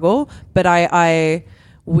 Yeah. I struggle. But I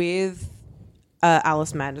with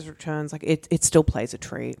Alice Madness Returns, like it still plays a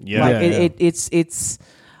treat. Yeah. Like, Yeah, it's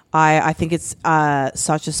I think it's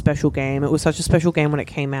such a special game. It was such a special game when it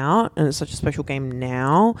came out, and it's such a special game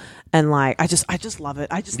now. And like, I just love it.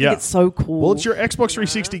 I just think it's so cool. Well, it's your Xbox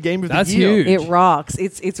 360 game of That's the year. huge. It rocks.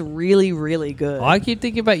 It's really, really good. I keep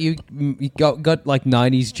thinking about you got like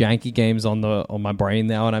 90s janky games on my brain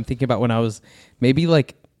now, and I'm thinking about when I was maybe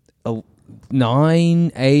like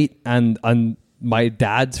 9, 8, and my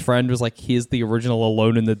dad's friend was like, here's the original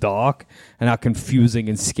Alone in the Dark, and how confusing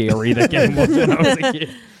and scary that game was when I was a kid.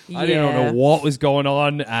 I didn't know what was going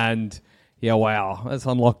on, and yeah, wow, that's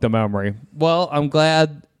unlocked the memory. Well, I'm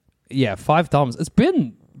glad. Yeah, 5 thumbs. It's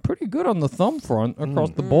been pretty good on the thumb front across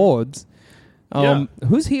the boards.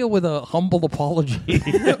 Who's here with a humble apology?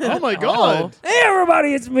 Oh my god! Hey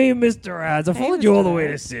everybody, it's me, Mr. Ads. I followed you all the way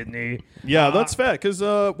to Sydney. Yeah, that's fair. Because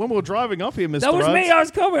when we were driving up here, Mr. That was Ads, me. I was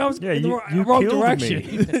coming. I was in the wrong direction.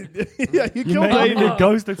 yeah, you You killed made me. me a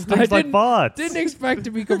ghost that stinks like farts. Didn't expect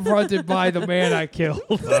to be confronted by the man I killed.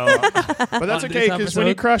 But that's okay, this because when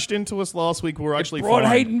he episode. crashed into us last week, we were actually Brought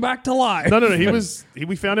fine. Hayden back to life. No.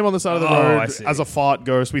 We found him on the side of the I road see. as a fart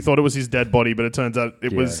ghost. We thought it was his dead body, but it turns out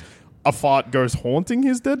it was a fart ghost haunting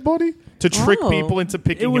his dead body to trick people into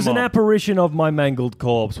picking It was him an up. apparition of my mangled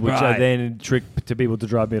corpse, which I Right. then tricked to people to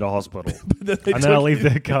drive me to hospital. They And then I took- leave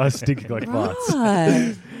their car stinking like farts.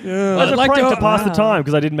 Right. As a like prank to- to pass the time,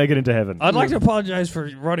 because I didn't make it into heaven. I'd like to apologize for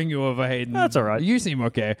running you over, Hayden. That's all right. You seem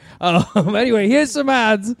okay. Anyway, here's some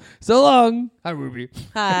ads. So long. Hi, Ruby.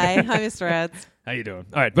 Hi, Mr. Ads. How you doing?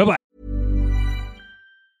 All right, bye-bye.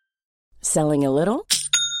 Selling a little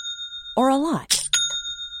or a lot?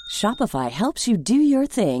 Shopify helps you do your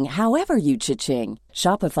thing however you cha-ching.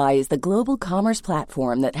 Shopify is the global commerce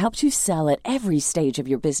platform that helps you sell at every stage of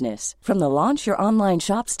your business. From the launch your online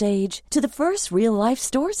shop stage to the first real-life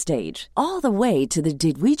store stage, all the way to the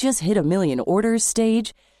did we just hit a million orders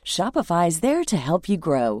stage. Shopify is there to help you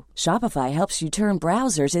grow. Shopify helps you turn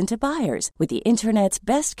browsers into buyers with the internet's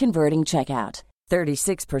best converting checkout.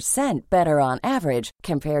 36% better on average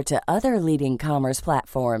compared to other leading commerce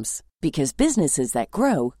platforms. Because businesses that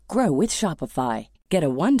grow, grow with Shopify. Get a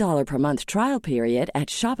 $1 per month trial period at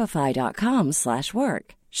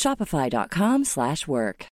shopify.com/work.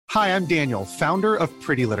 Shopify.com/work. Hi, I'm Daniel, founder of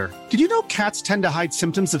Pretty Litter. Did you know cats tend to hide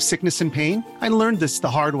symptoms of sickness and pain? I learned this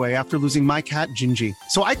the hard way after losing my cat, Gingy.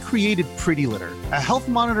 So I created Pretty Litter, a health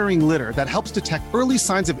monitoring litter that helps detect early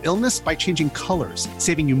signs of illness by changing colors,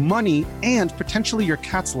 saving you money and potentially your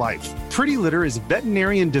cat's life. Pretty Litter is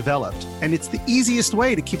veterinarian developed, and it's the easiest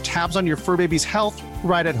way to keep tabs on your fur baby's health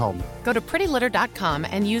right at home. Go to prettylitter.com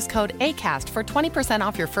and use code ACAST for 20%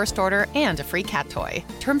 off your first order and a free cat toy.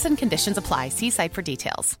 Terms and conditions apply. See site for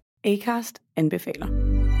details. Acast anbefaler.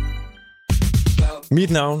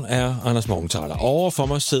 Mit navn er Anders Morgenthaler. Over for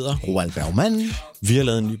mig sidder Roald Bergmann. Vi har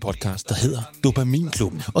lavet en ny podcast, der hedder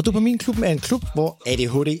Dopaminklubben. Og Dopaminklubben er en klub, hvor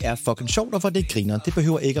ADHD er fucking sjovt, og hvor det griner. Det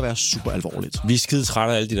behøver ikke at være super alvorligt. Vi er skide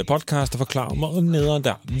trætte af alle de der podcasts, der forklarer mig og nederen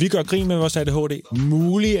der. Vi gør grin med vores ADHD.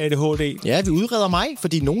 Mulig ADHD. Ja, vi udreder mig,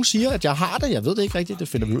 fordi nogen siger, at jeg har det. Jeg ved det ikke rigtigt, det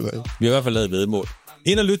finder vi ud af. Vi har i hvert fald lavet vedmål.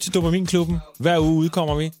 Ind og lyt til Dopaminklubben. Hver uge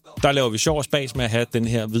udkommer vi. Der laver vi sjov og spas med at have den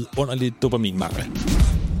her vidunderlige dopaminmangel.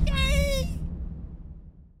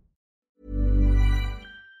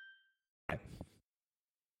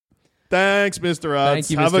 Thanks, Mr. Odds.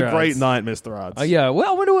 Thank you, Have Mr. a great Odds. night, Mr. Odds. Yeah, well,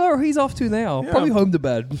 I wonder where he's off to now. Probably home to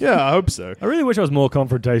bed. Yeah, I hope so. I really wish I was more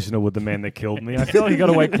confrontational with the man that killed me. I feel like he got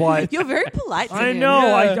away quiet. You're very polite to I him. know.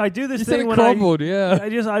 Yeah. I do this You said thing it when crumbled, yeah.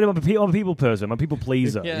 I'm a people person. I'm a people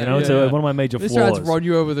pleaser. Yeah, you know, yeah, it's yeah. one of my major Mr. flaws. Ads run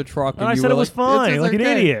you over the truck. and I you said were it was like, fine, "It's like an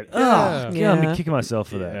okay." idiot. Yeah. Oh, Yeah. I'm kicking myself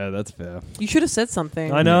for that. Yeah, that's fair. You should have said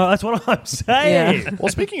something. I know. That's what I'm saying. Yeah.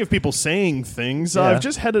 Well, speaking of people saying things, Yeah. I've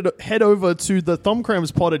just head over to the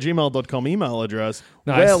thumbcrampspod@gmail.com email address,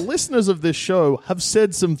 Nice. where listeners of this show have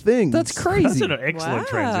said some things. That's That's crazy. an excellent Wow.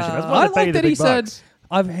 transition. That's I why they pay like you the that he big said, bucks.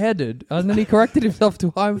 I've headed, and then he corrected himself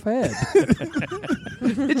to I've had.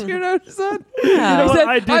 Did you notice that? Yeah. He Well, said,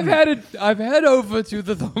 I didn't. I've head over to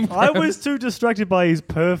the thumb. I was too distracted by his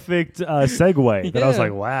perfect segue that I was Yeah.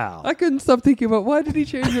 like, wow. I couldn't stop thinking about why did he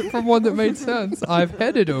change it from one that made sense? I've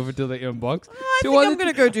headed over to the inbox. I think I'm going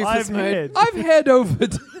to go do I've this mode. had. I've head over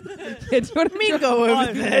to. Yeah, do you want Me go over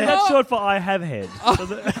And there. that's short for I have head.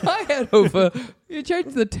 I head over. You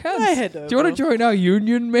changed the tense. I head Do you want over. to join our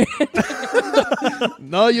union, man?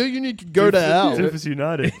 No, you need to go to hell. Surface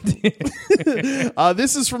United.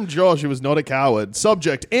 This is from Josh, who is not a coward.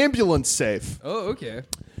 Subject, ambulance safe. Oh, okay.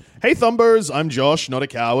 Hey Thumbers, I'm Josh, not a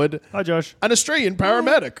coward. Hi, Josh. An Australian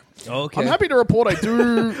paramedic. Okay. I'm happy to report I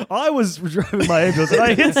do... I was driving my ambulance and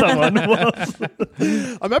I hit someone.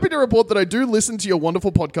 I'm happy to report that I do listen to your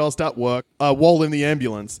wonderful podcast at work while in the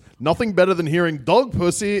ambulance. Nothing better than hearing dog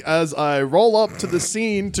pussy as I roll up to the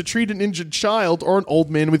scene to treat an injured child or an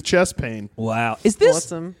old man with chest pain. Wow. Is this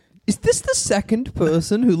Awesome. Is this the second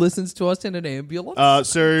person who listens to us in an ambulance?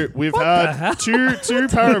 So we've had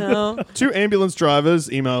two ambulance drivers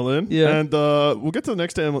email in, and we'll get to the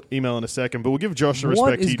next email in a second, but we'll give Josh the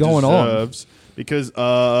respect he deserves. Because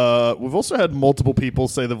we've also had multiple people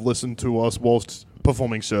say they've listened to us whilst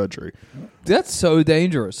performing surgery. That's so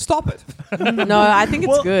dangerous. Stop it. No, I think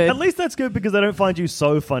it's good. At least that's good because they don't find you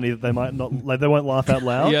so funny that they might not, like, they won't laugh out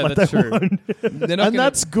loud. Yeah, like that's they true. Won't.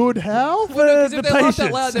 That's good. How? Because if the they laugh out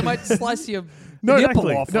patience. loud, they might slice your No, nipple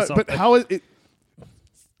exactly. off or No, something. but how is it?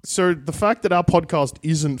 So the fact that our podcast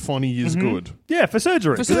isn't funny is good. Yeah, for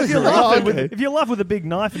surgery. For 'Cause If, surgery. if you laugh with a big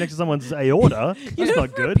knife next to someone's aorta, that's not You're a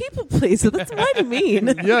good. people pleaser. That's mighty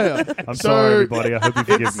mean. Yeah. I'm sorry, everybody. I hope you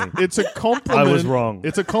forgive me. It's a compliment. I was wrong.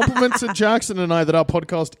 It's a compliment to Jackson and I that our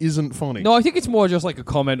podcast isn't funny. No, I think it's more just like a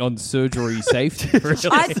comment on surgery safety. Really.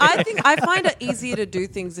 I think I find it easier to do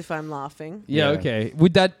things if I'm laughing. Yeah, okay.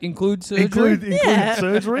 Would that include surgery? Include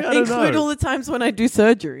surgery? I don't Include know. all the times when I do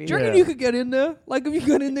surgery. Do you reckon you could get in there? Like, if you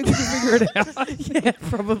got in there, could you figure it out? Yeah,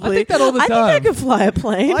 probably. I think that all the I time. think I could fly a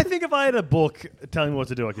plane. I think if I had a book telling me what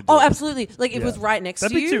to do, I could do Oh, it. absolutely. Like, if it was right next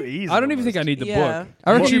That'd to be you. too easy. I don't even think I need the Yeah. book.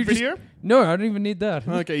 I reckon What, you your just, video? No, I don't even need that.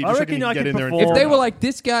 Okay, you I just reckon reckon you I get could in there and perform- If they were like,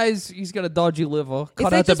 this guy's got a dodgy liver,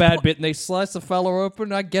 cut they out the just bad po- bit, and they slice the fella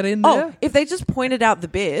open, I get in there. Oh, if they just pointed out the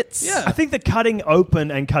bits. Yeah. I think the cutting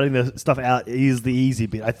open and cutting the stuff out is the easy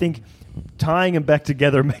bit. I think tying them back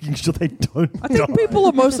together and making sure they don't I think die. people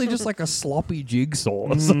are mostly just like a sloppy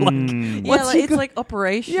jigsaw. So like, Yeah, once like, you it's got- like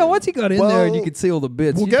operation. yeah, once you got in there and you Well, could see all the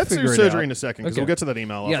bits, We'll you'd get figure to it surgery out. in a second because Okay. we'll get to that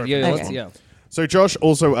email. Yeah, after yeah, I let's, finish. yeah. So Josh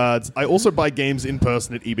also adds, I also buy games in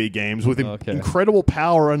person at EB Games with incredible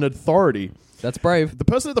power and authority. That's brave. The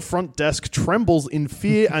person at the front desk trembles in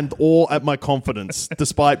fear and awe at my confidence,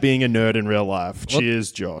 despite being a nerd in real life.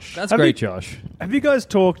 Cheers, Josh. That's Have great, you- Josh. Have you guys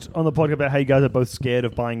talked on the podcast about how you guys are both scared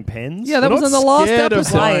of buying pens? Yeah, that We're was not in the last scared of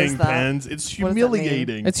episode. Why buying is that? pens. It's What does that mean?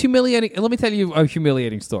 humiliating. It's humiliating. Let me tell you a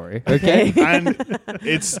humiliating story. Okay. And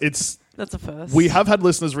it's That's a first. we have had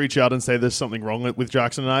listeners reach out and say there's something wrong with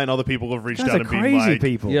Jackson and I, and other people have reached Guys out are and been crazy like,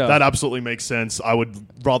 people. Yeah. that absolutely makes sense. I would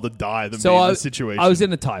rather die than So be in I, this situation. I was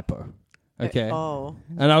in a typo. Okay. Oh.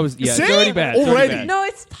 And I was, yeah, See? it's already bad. It's Already? bad. No,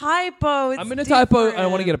 it's typo. It's I'm in a typo and I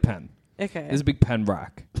want to different. get a pen. Okay. There's a big pen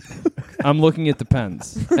rack. I'm looking at the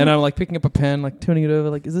pens and I'm like picking up a pen, like turning it over,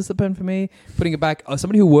 like, is this a pen for me? Putting it back.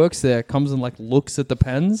 Somebody who works there comes and like looks at the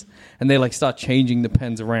pens and they like start changing the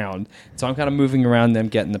pens around. So I'm kind of moving around them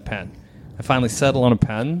getting the pen. I finally settle on a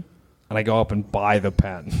pen and I go up and buy the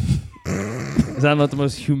pen. Is that not the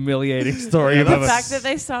most humiliating story you've the ever? fact that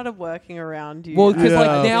they started working around you. Well, because Yeah.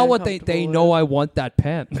 like now I'm what they uncomfortable know with. I want that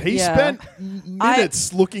pen. He Yeah. spent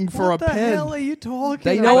minutes looking for What a the pen. hell are you talking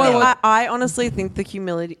They about? know I want- I honestly think the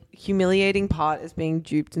humiliating part is being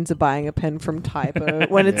duped into buying a pen from Typo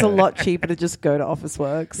when it's a lot cheaper to just go to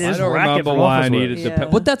Officeworks. Yeah. I Just don't rack it remember from why I Officeworks. needed the Yeah. pen.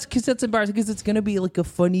 But that's because that's embarrassing because it's gonna be like a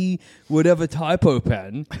funny whatever typo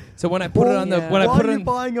pen. So when I put it on the Yeah. when I Why put are it you on,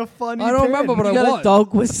 buying a funny I don't pen? remember, but You I got was. a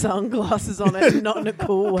dog with sunglasses on it, not in a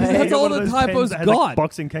cool way. That's all One of the those typos pens that has, like, got.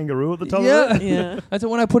 boxing kangaroo at the top Yeah. of it. Yeah. And so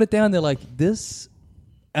when I put it down, they're like, "This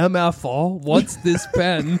MFR wants this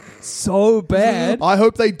pen so bad." I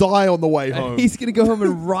hope they die on the way And home. he's gonna go home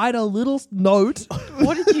and write a little note.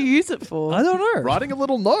 What did you use it for? I don't know. Writing a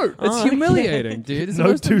little note It's humiliating, dude. It's the Note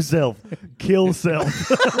most- to self. Kill self.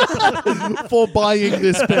 for buying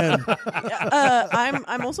this pen.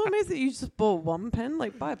 I'm also amazed that you just bought one pen.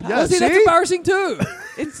 Like, buy a pack. Yeah, See, that's see? embarrassing too.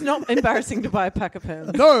 It's not embarrassing to buy a pack of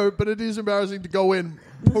pens. No, but it is embarrassing to go in,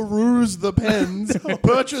 peruse the pens,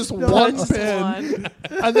 purchase one Just pen, one.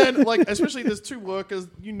 and then, like, especially there's two workers,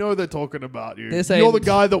 you know they're talking about you. They're saying, You're the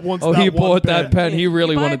guy that wants "Oh, that he one bought pen. that pen. He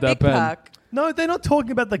really You buy a wanted that big pen." pack. No, they're not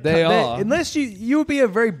talking about the. They are. Unless you would be a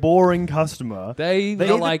very boring customer. They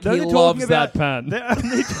They're are like, they're he only loves talking that about- pen. They're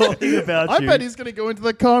only talking about I you. bet he's going to go into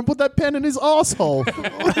the car and put that pen in his asshole.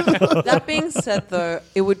 That being said, though,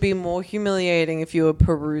 it would be more humiliating if you were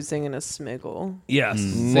perusing in a smiggle. Yes.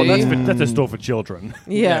 Well, that's a store for children.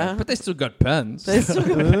 Yeah. But they still got pens. They still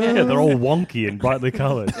got Yeah, they're all wonky and brightly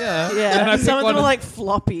coloured. yeah. And I Yeah, picked some of one them are like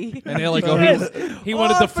floppy. and they're like, Yes. he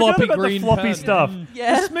wanted I the forgot floppy about green the floppy pen. stuff.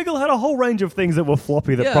 Yeah. The Smiggle had a whole range range of things that were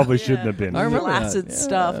floppy that probably shouldn't have been. I remember Flaccid that.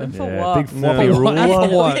 stuff. And for Yeah, what? big floppy For ruler.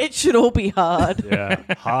 what? It should all be hard. Yeah,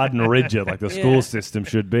 hard and rigid like the school system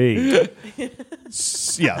should be.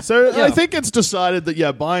 So I think it's decided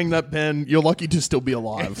that, buying that pen, you're lucky to still be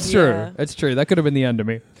alive. It's true. Yeah. It's true. That could have been the end of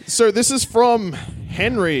me. So this is from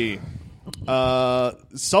Henry.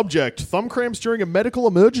 Subject: thumb cramps during a medical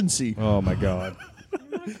emergency. Oh my god.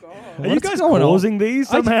 Are you guys causing these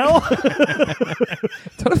somehow?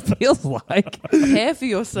 That's what it feels like. Care for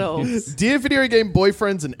yourselves. Dear video game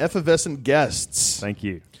boyfriends and effervescent guests. Thank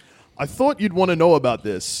you. I thought you'd want to know about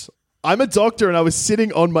this. I'm a doctor and I was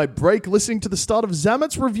sitting on my break listening to the start of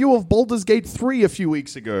Zamet's review of Baldur's Gate 3 a few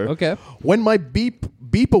weeks ago. Okay. When my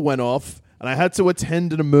beeper went off and I had to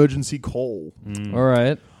attend an emergency call. All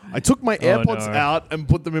right. I took my AirPods out and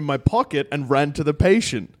put them in my pocket and ran to the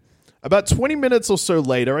patient. About 20 minutes or so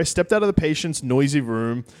later, I stepped out of the patient's noisy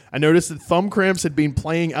room. I noticed that thumb cramps had been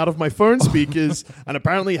playing out of my phone speakers and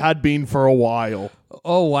apparently had been for a while.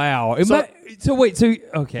 Oh, wow.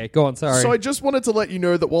 Okay, go on, sorry. So I just wanted to let you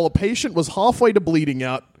know that while a patient was halfway to bleeding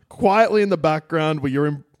out, quietly in the background were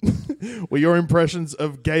your impressions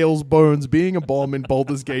of Gale's bones being a bomb in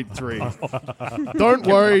Baldur's Gate 3. Don't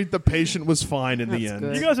worry, the patient was fine in the end.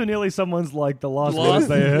 good. You guys are nearly someone's like the last words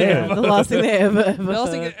they heard. Yeah. The last thing they ever The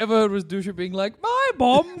last thing I ever heard was Dusha being like, my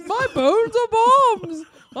bones are bombs.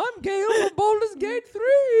 I'm Gale from Baldur's Gate 3.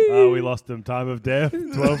 Oh, we lost him. Time of death,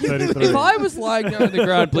 12:33. If I was lying there on the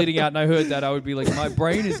ground bleeding out and I heard that, I would be like, my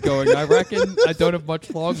brain is going. I reckon I don't have much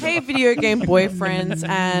longer. Hey, video game boyfriends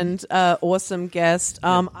and awesome guest.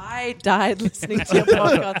 I died listening to your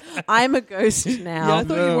podcast. I'm a ghost now. Yeah, I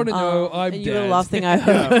thought you want to know I'm and dead. you were the last thing I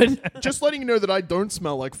heard. Just letting you know that I don't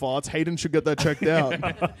smell like farts. Hayden should get that checked out.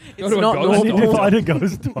 Go to a not ghost I need to normal. find a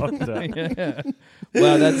ghost doctor. Yeah.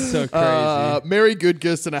 Wow, that's so crazy. Merry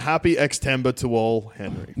Goodgust and a happy Xtember to all,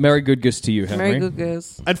 Henry. Merry good gifts to you, Henry. Very good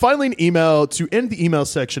guess. And finally, an email to end the email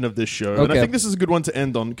section of this show. And I Okay. think this is a good one to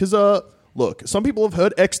end on because, look, some people have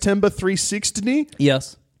heard Xtember 360.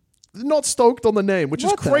 Yes. They're not stoked on the name, which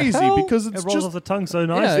What is the crazy hell? because It it's rolls just off the tongue so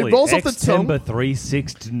nicely. it rolls off the tongue. Xtember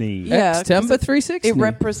 360. Yeah, Xtember 'cause 360. It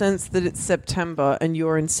represents that it's September and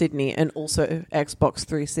you're in Sydney and also Xbox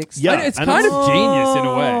 360. Yeah, It's and kind it's- of genius in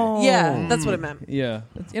a way. Yeah, that's what it meant. Yeah.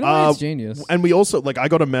 In a way, it's genius. And we also, I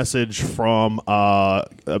got a message from a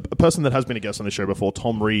person that has been a guest on the show before,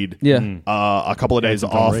 Tom Reed. Yeah. A couple of days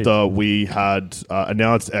Tom after we had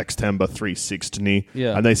announced Xtember 360.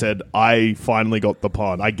 Yeah. And they said, I finally got the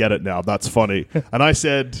pun. I get it now. That's funny. And I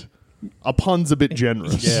said, a pun's a bit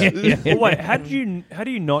generous. Well, wait, how do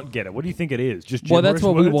you not get it? What do you think it is? Just Well, that's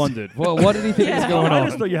what we gibberish words? wondered. Well, what did he think was going I on?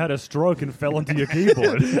 just thought you had a stroke and fell onto your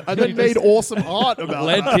keyboard. And then made awesome art about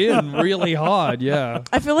Led that. in really hard, yeah.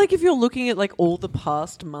 I feel like if you're looking at all the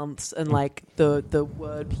past months and the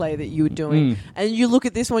wordplay that you were doing, and you look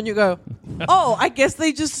at this one, you go, "Oh, I guess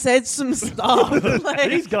they just said some stuff."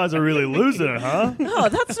 These guys are really losing it, huh? No,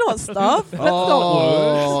 that's not stuff. That's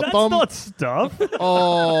Oh, That's thumb, not stuff.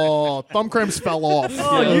 thumb cramps fell off.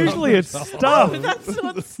 Oh, usually it's stuff. That's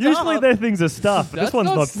not stuff. Usually their things are stuff. This That's one's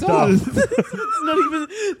not not stuff. stuff. It's not even.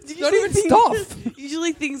 Not even stuff.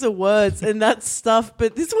 Usually things are words, and that's stuff.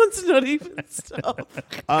 But this one's not even stuff.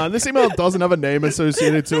 This email doesn't have a name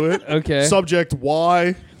associated to it. Okay. Subject,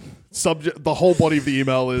 why? Subject, the whole body of the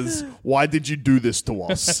email is, why did you do this to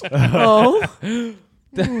us? Oh,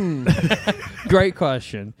 Great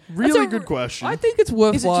question. Really That's a- good question. I think it's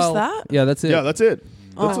worthwhile. that? Yeah, that's it. Yeah, that's it.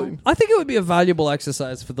 That's it. I think it would be a valuable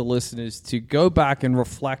exercise for the listeners to go back and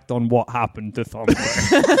reflect on what happened to Thumb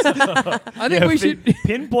Cramps. I think we should.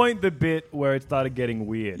 pinpoint the bit where it started getting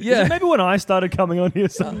weird. Is Yeah. it maybe when I started coming on here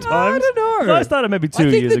sometimes. I don't know. So I started maybe 2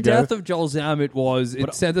 I think years the ago. death of Joel Zammit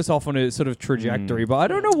it sent us off on a sort of trajectory, but I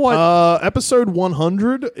don't know what. Episode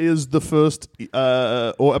 100 is the first,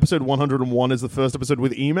 or episode 101 is the first episode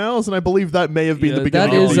with emails, and I believe that may have been the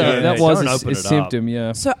beginning that is of the that yeah, was don't a open it up. symptom.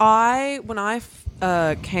 Yeah. so when I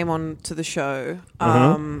came on to the show,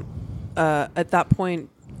 at that point,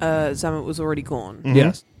 Zamet was already gone.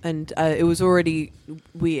 Yes. And it was already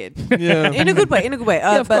weird. Yeah. In a good way.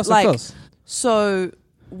 Yeah, of but course, of course. so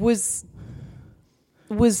was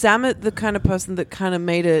Zamet the kind of person that kind of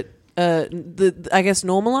made it, I guess,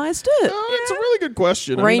 normalized it? It's a really good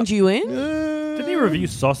question. Reined you in? Did he review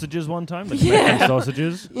sausages one time? Like Yeah. Mexican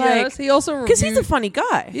sausages? Yes, he also because he's a reviewed- funny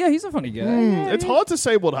guy. Yeah, he's a funny guy. It's hard to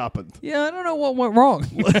say what happened. Yeah, I don't know what went wrong.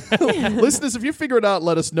 Listeners, if you figure it out,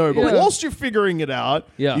 let us know. But Yeah. whilst you're figuring it out,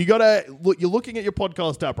 Yeah. you gotta look. You're looking at your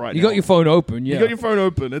podcast app right You now. got your phone open, yeah. You got your phone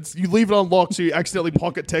open. You leave it unlocked, so you accidentally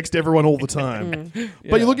pocket text everyone all the time.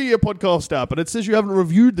 But you're looking at your podcast app, and it says you haven't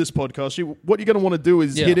reviewed this podcast. What you're going to want to do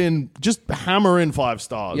is just hammer in 5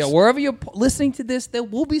 stars. Yeah, wherever you're listening to this, there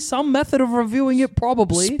will be some method of reviewing it,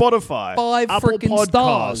 probably. Spotify, 5 Apple freaking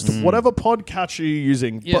Podcast, stars. whatever podcatcher you're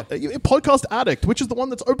using. Yeah. Podcast Addict, which is the one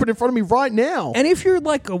that's open in front of me right now. And if you're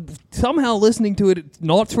like somehow listening to it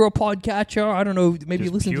not through a podcatcher, I don't know, maybe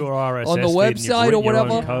Just listen to pure RSS on the feed and you've website or written your own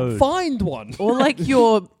whatever, code. find one. Or like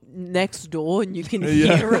you're next door and you can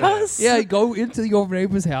hear us. Yeah, go into your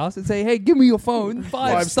neighbor's house and say, hey, give me your phone,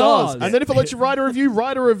 5 stars. And then if it lets you write a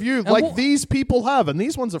review, like what- these people have. And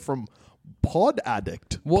these ones are from Pod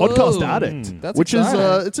Addict, Whoa. Podcast Addict, That's which exciting.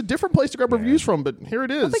 is it's a different place to grab reviews from, but here it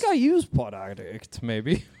is. I think I use Pod Addict,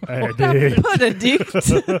 maybe. Pod addict.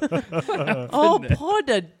 Oh, pod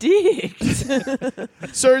addict.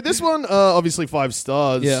 So this one, obviously 5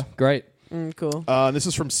 stars. Yeah, great. Cool. This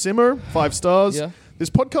is from Simmer, 5 stars. Yeah. This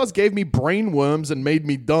podcast gave me brain worms and made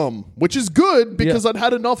me dumb, which is good because I'd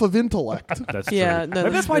had enough of intellect. That's Yeah, true. no, Maybe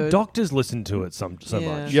that's that's why good. doctors listen to it so much.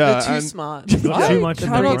 Yeah, They're too and- smart. got too much in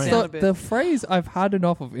their cannot brain. stop. The phrase "I've had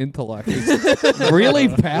enough of intellect" is really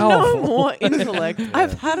powerful. No more intellect.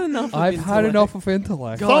 I've had enough of I've intellect. had enough of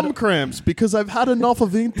intellect. Thumb cramps because I've had enough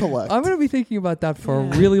of intellect. I'm going to be thinking about that for a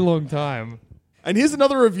really long time. And here's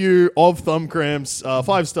another review of Thumb Cramps,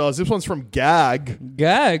 5 stars. This one's from Gag.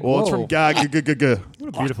 Gag. Well, it's from Gag. What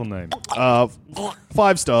a beautiful name.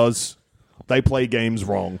 5 stars. They play games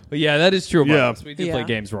wrong. Yeah, that is true about Yeah. us. We do play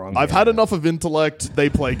games wrong. I've had enough of intellect. They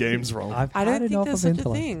play games wrong. I don't think there's such a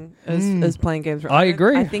thing as playing games. I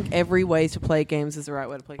agree. I think every way to play games is the right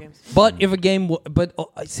way to play games. But if a game,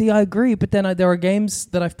 see, I agree. But then there are games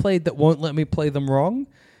that I've played that won't let me play them wrong.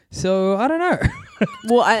 So I don't know.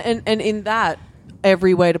 Well, and in that,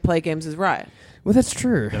 every way to play games is right. Well, that's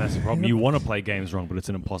true. Yeah, that's the problem. You want to play games wrong, but it's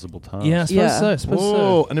an impossible task. Yeah, I suppose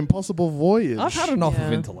Whoa, so. an impossible voyage. I've had enough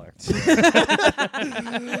of intellect.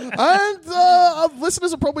 And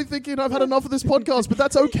listeners are probably thinking I've had enough of this podcast, but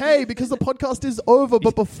that's okay because the podcast is over.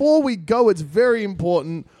 But before we go, it's very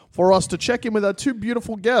important for us to check in with our 2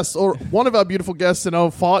 beautiful guests, or one of our beautiful guests in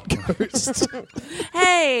our fart ghost.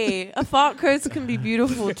 Hey, a fart coast can be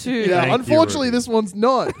beautiful too. Yeah, Thank unfortunately, you, this one's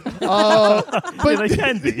not. But Yeah, they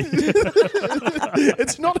can be.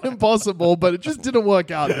 it's not impossible, but it just didn't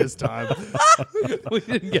work out this time. We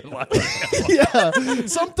didn't get lucky. Yeah,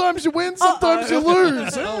 sometimes you win, sometimes you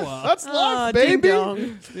lose. That's life, baby. Ding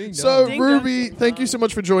dong. So, Ding Ruby, dong. thank you so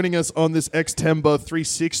much for joining us on this Xtember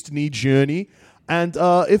 360 journey. And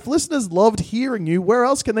if listeners loved hearing you, where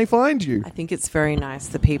else can they find you? I think it's very nice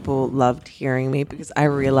that people loved hearing me because I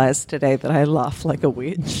realized today that I laugh like a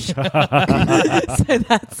witch. So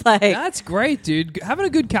that's like... That's great, dude. Having a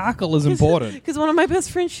good cackle is important. Because one of my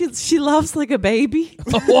best friends, she laughs like a baby.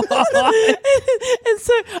 and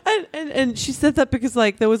so, and she said that because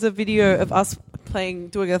like there was a video of us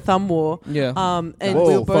doing a thumb war. Yeah. And Whoa,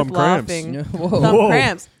 we were both thumb cramps. laughing. Yeah, whoa. Thumb Whoa.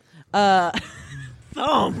 cramps.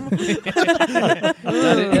 Thumb. That's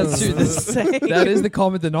true. That is the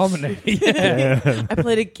common denominator. Yeah. I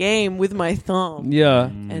played a game with my thumb. Yeah.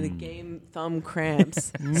 And the game thumb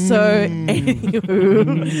cramps. So,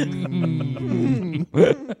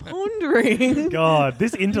 anywho, pondering. God,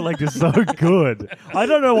 this intellect is so good. I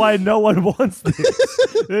don't know why no one wants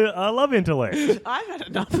this. I love intellect. I've had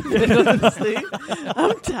enough of it, honestly.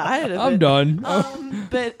 I'm tired of it. I'm done.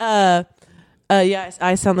 But yeah,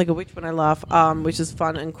 I sound like a witch when I laugh, which is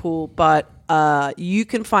fun and cool. But you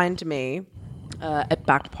can find me at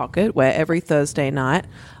Back Pocket, where every Thursday night,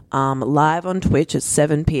 live on Twitch at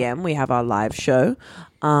 7 p.m. we have our live show.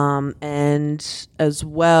 And as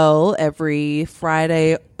well, every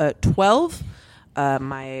Friday at 12,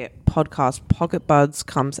 my podcast Pocket Buds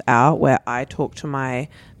comes out, where I talk to my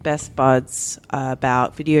best buds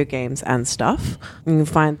about video games and stuff. You can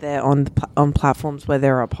find there on platforms where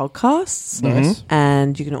there are podcasts. Nice.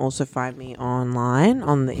 And you can also find me online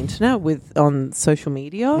on the internet on social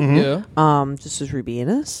media. Yeah. Just as Ruby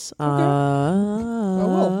Innes. We'll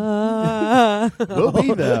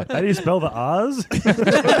be there. How do you spell the R's?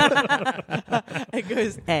 It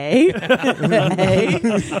goes A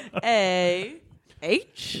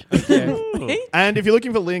H. And if you're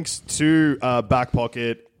looking for links to Back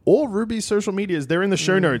Pocket or Ruby's social medias. They're in the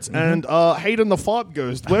show notes. And Hayden the Fart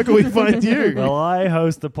Ghost, where can we find you? Well, I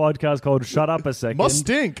host a podcast called Shut Up a Second. Must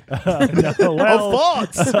stink. Of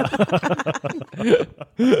farts.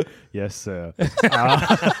 Yes, sir.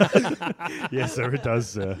 Yes, sir, it does,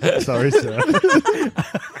 sir. Sorry, sir.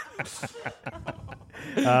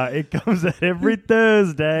 It comes out every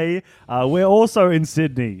Thursday. We're also in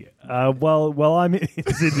Sydney. Well, I'm in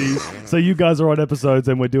Sydney, so you guys are on episodes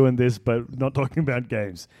and we're doing this, but not talking about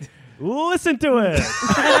games. Listen to it.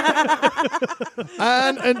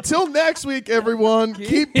 And until next week, everyone,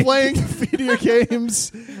 keep playing video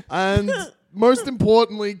games and most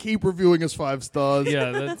importantly, keep reviewing us 5 stars.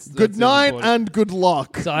 Yeah, that's good night and good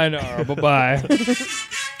luck. Sayonara. Bye-bye.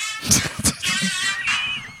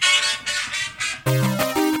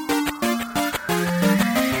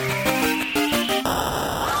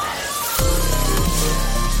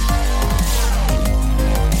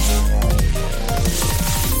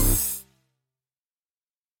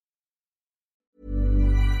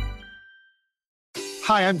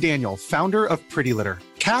 Hi, I'm Daniel, founder of Pretty Litter.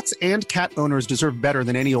 Cats and cat owners deserve better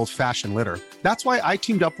than any old-fashioned litter. That's why I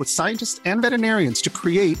teamed up with scientists and veterinarians to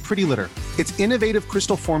create Pretty Litter. Its innovative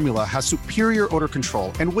crystal formula has superior odor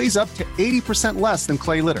control and weighs up to 80% less than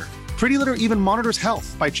clay litter. Pretty Litter even monitors health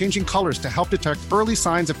by changing colors to help detect early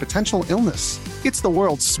signs of potential illness. It's the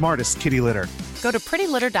world's smartest kitty litter. Go to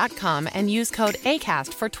prettylitter.com and use code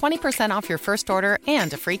ACAST for 20% off your first order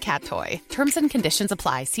and a free cat toy. Terms and conditions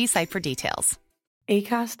apply. See site for details.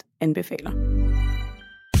 Acast anbefaler.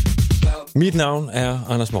 Mit navn er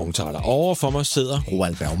Anders Morgenthaler. Over for mig sidder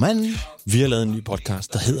Roald Bergmann. Vi har lavet en ny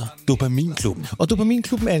podcast, der hedder Dopaminklubben. Og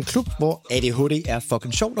Dopaminklubben er en klub, hvor ADHD er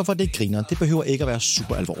fucking sjovt, og hvor det griner. Det behøver ikke at være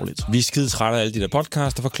super alvorligt. Vi er skide trætte af alle de der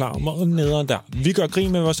podcasts, der forklarer mig nederen der. Vi gør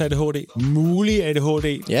grin med vores ADHD. Mulig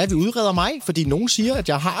ADHD. Ja, vi udreder mig, fordi nogen siger, at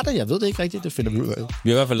jeg har det. Jeg ved det ikke rigtigt. Det finder vi ud af. Vi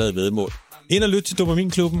har i hvert fald lavet væddemål. Ind og lyt til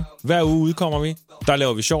Dopaminklubben. Hver uge udkommer vi. Der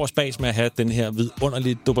laver vi sjov og spas med at have den her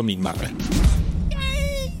vidunderlige dopaminmangel.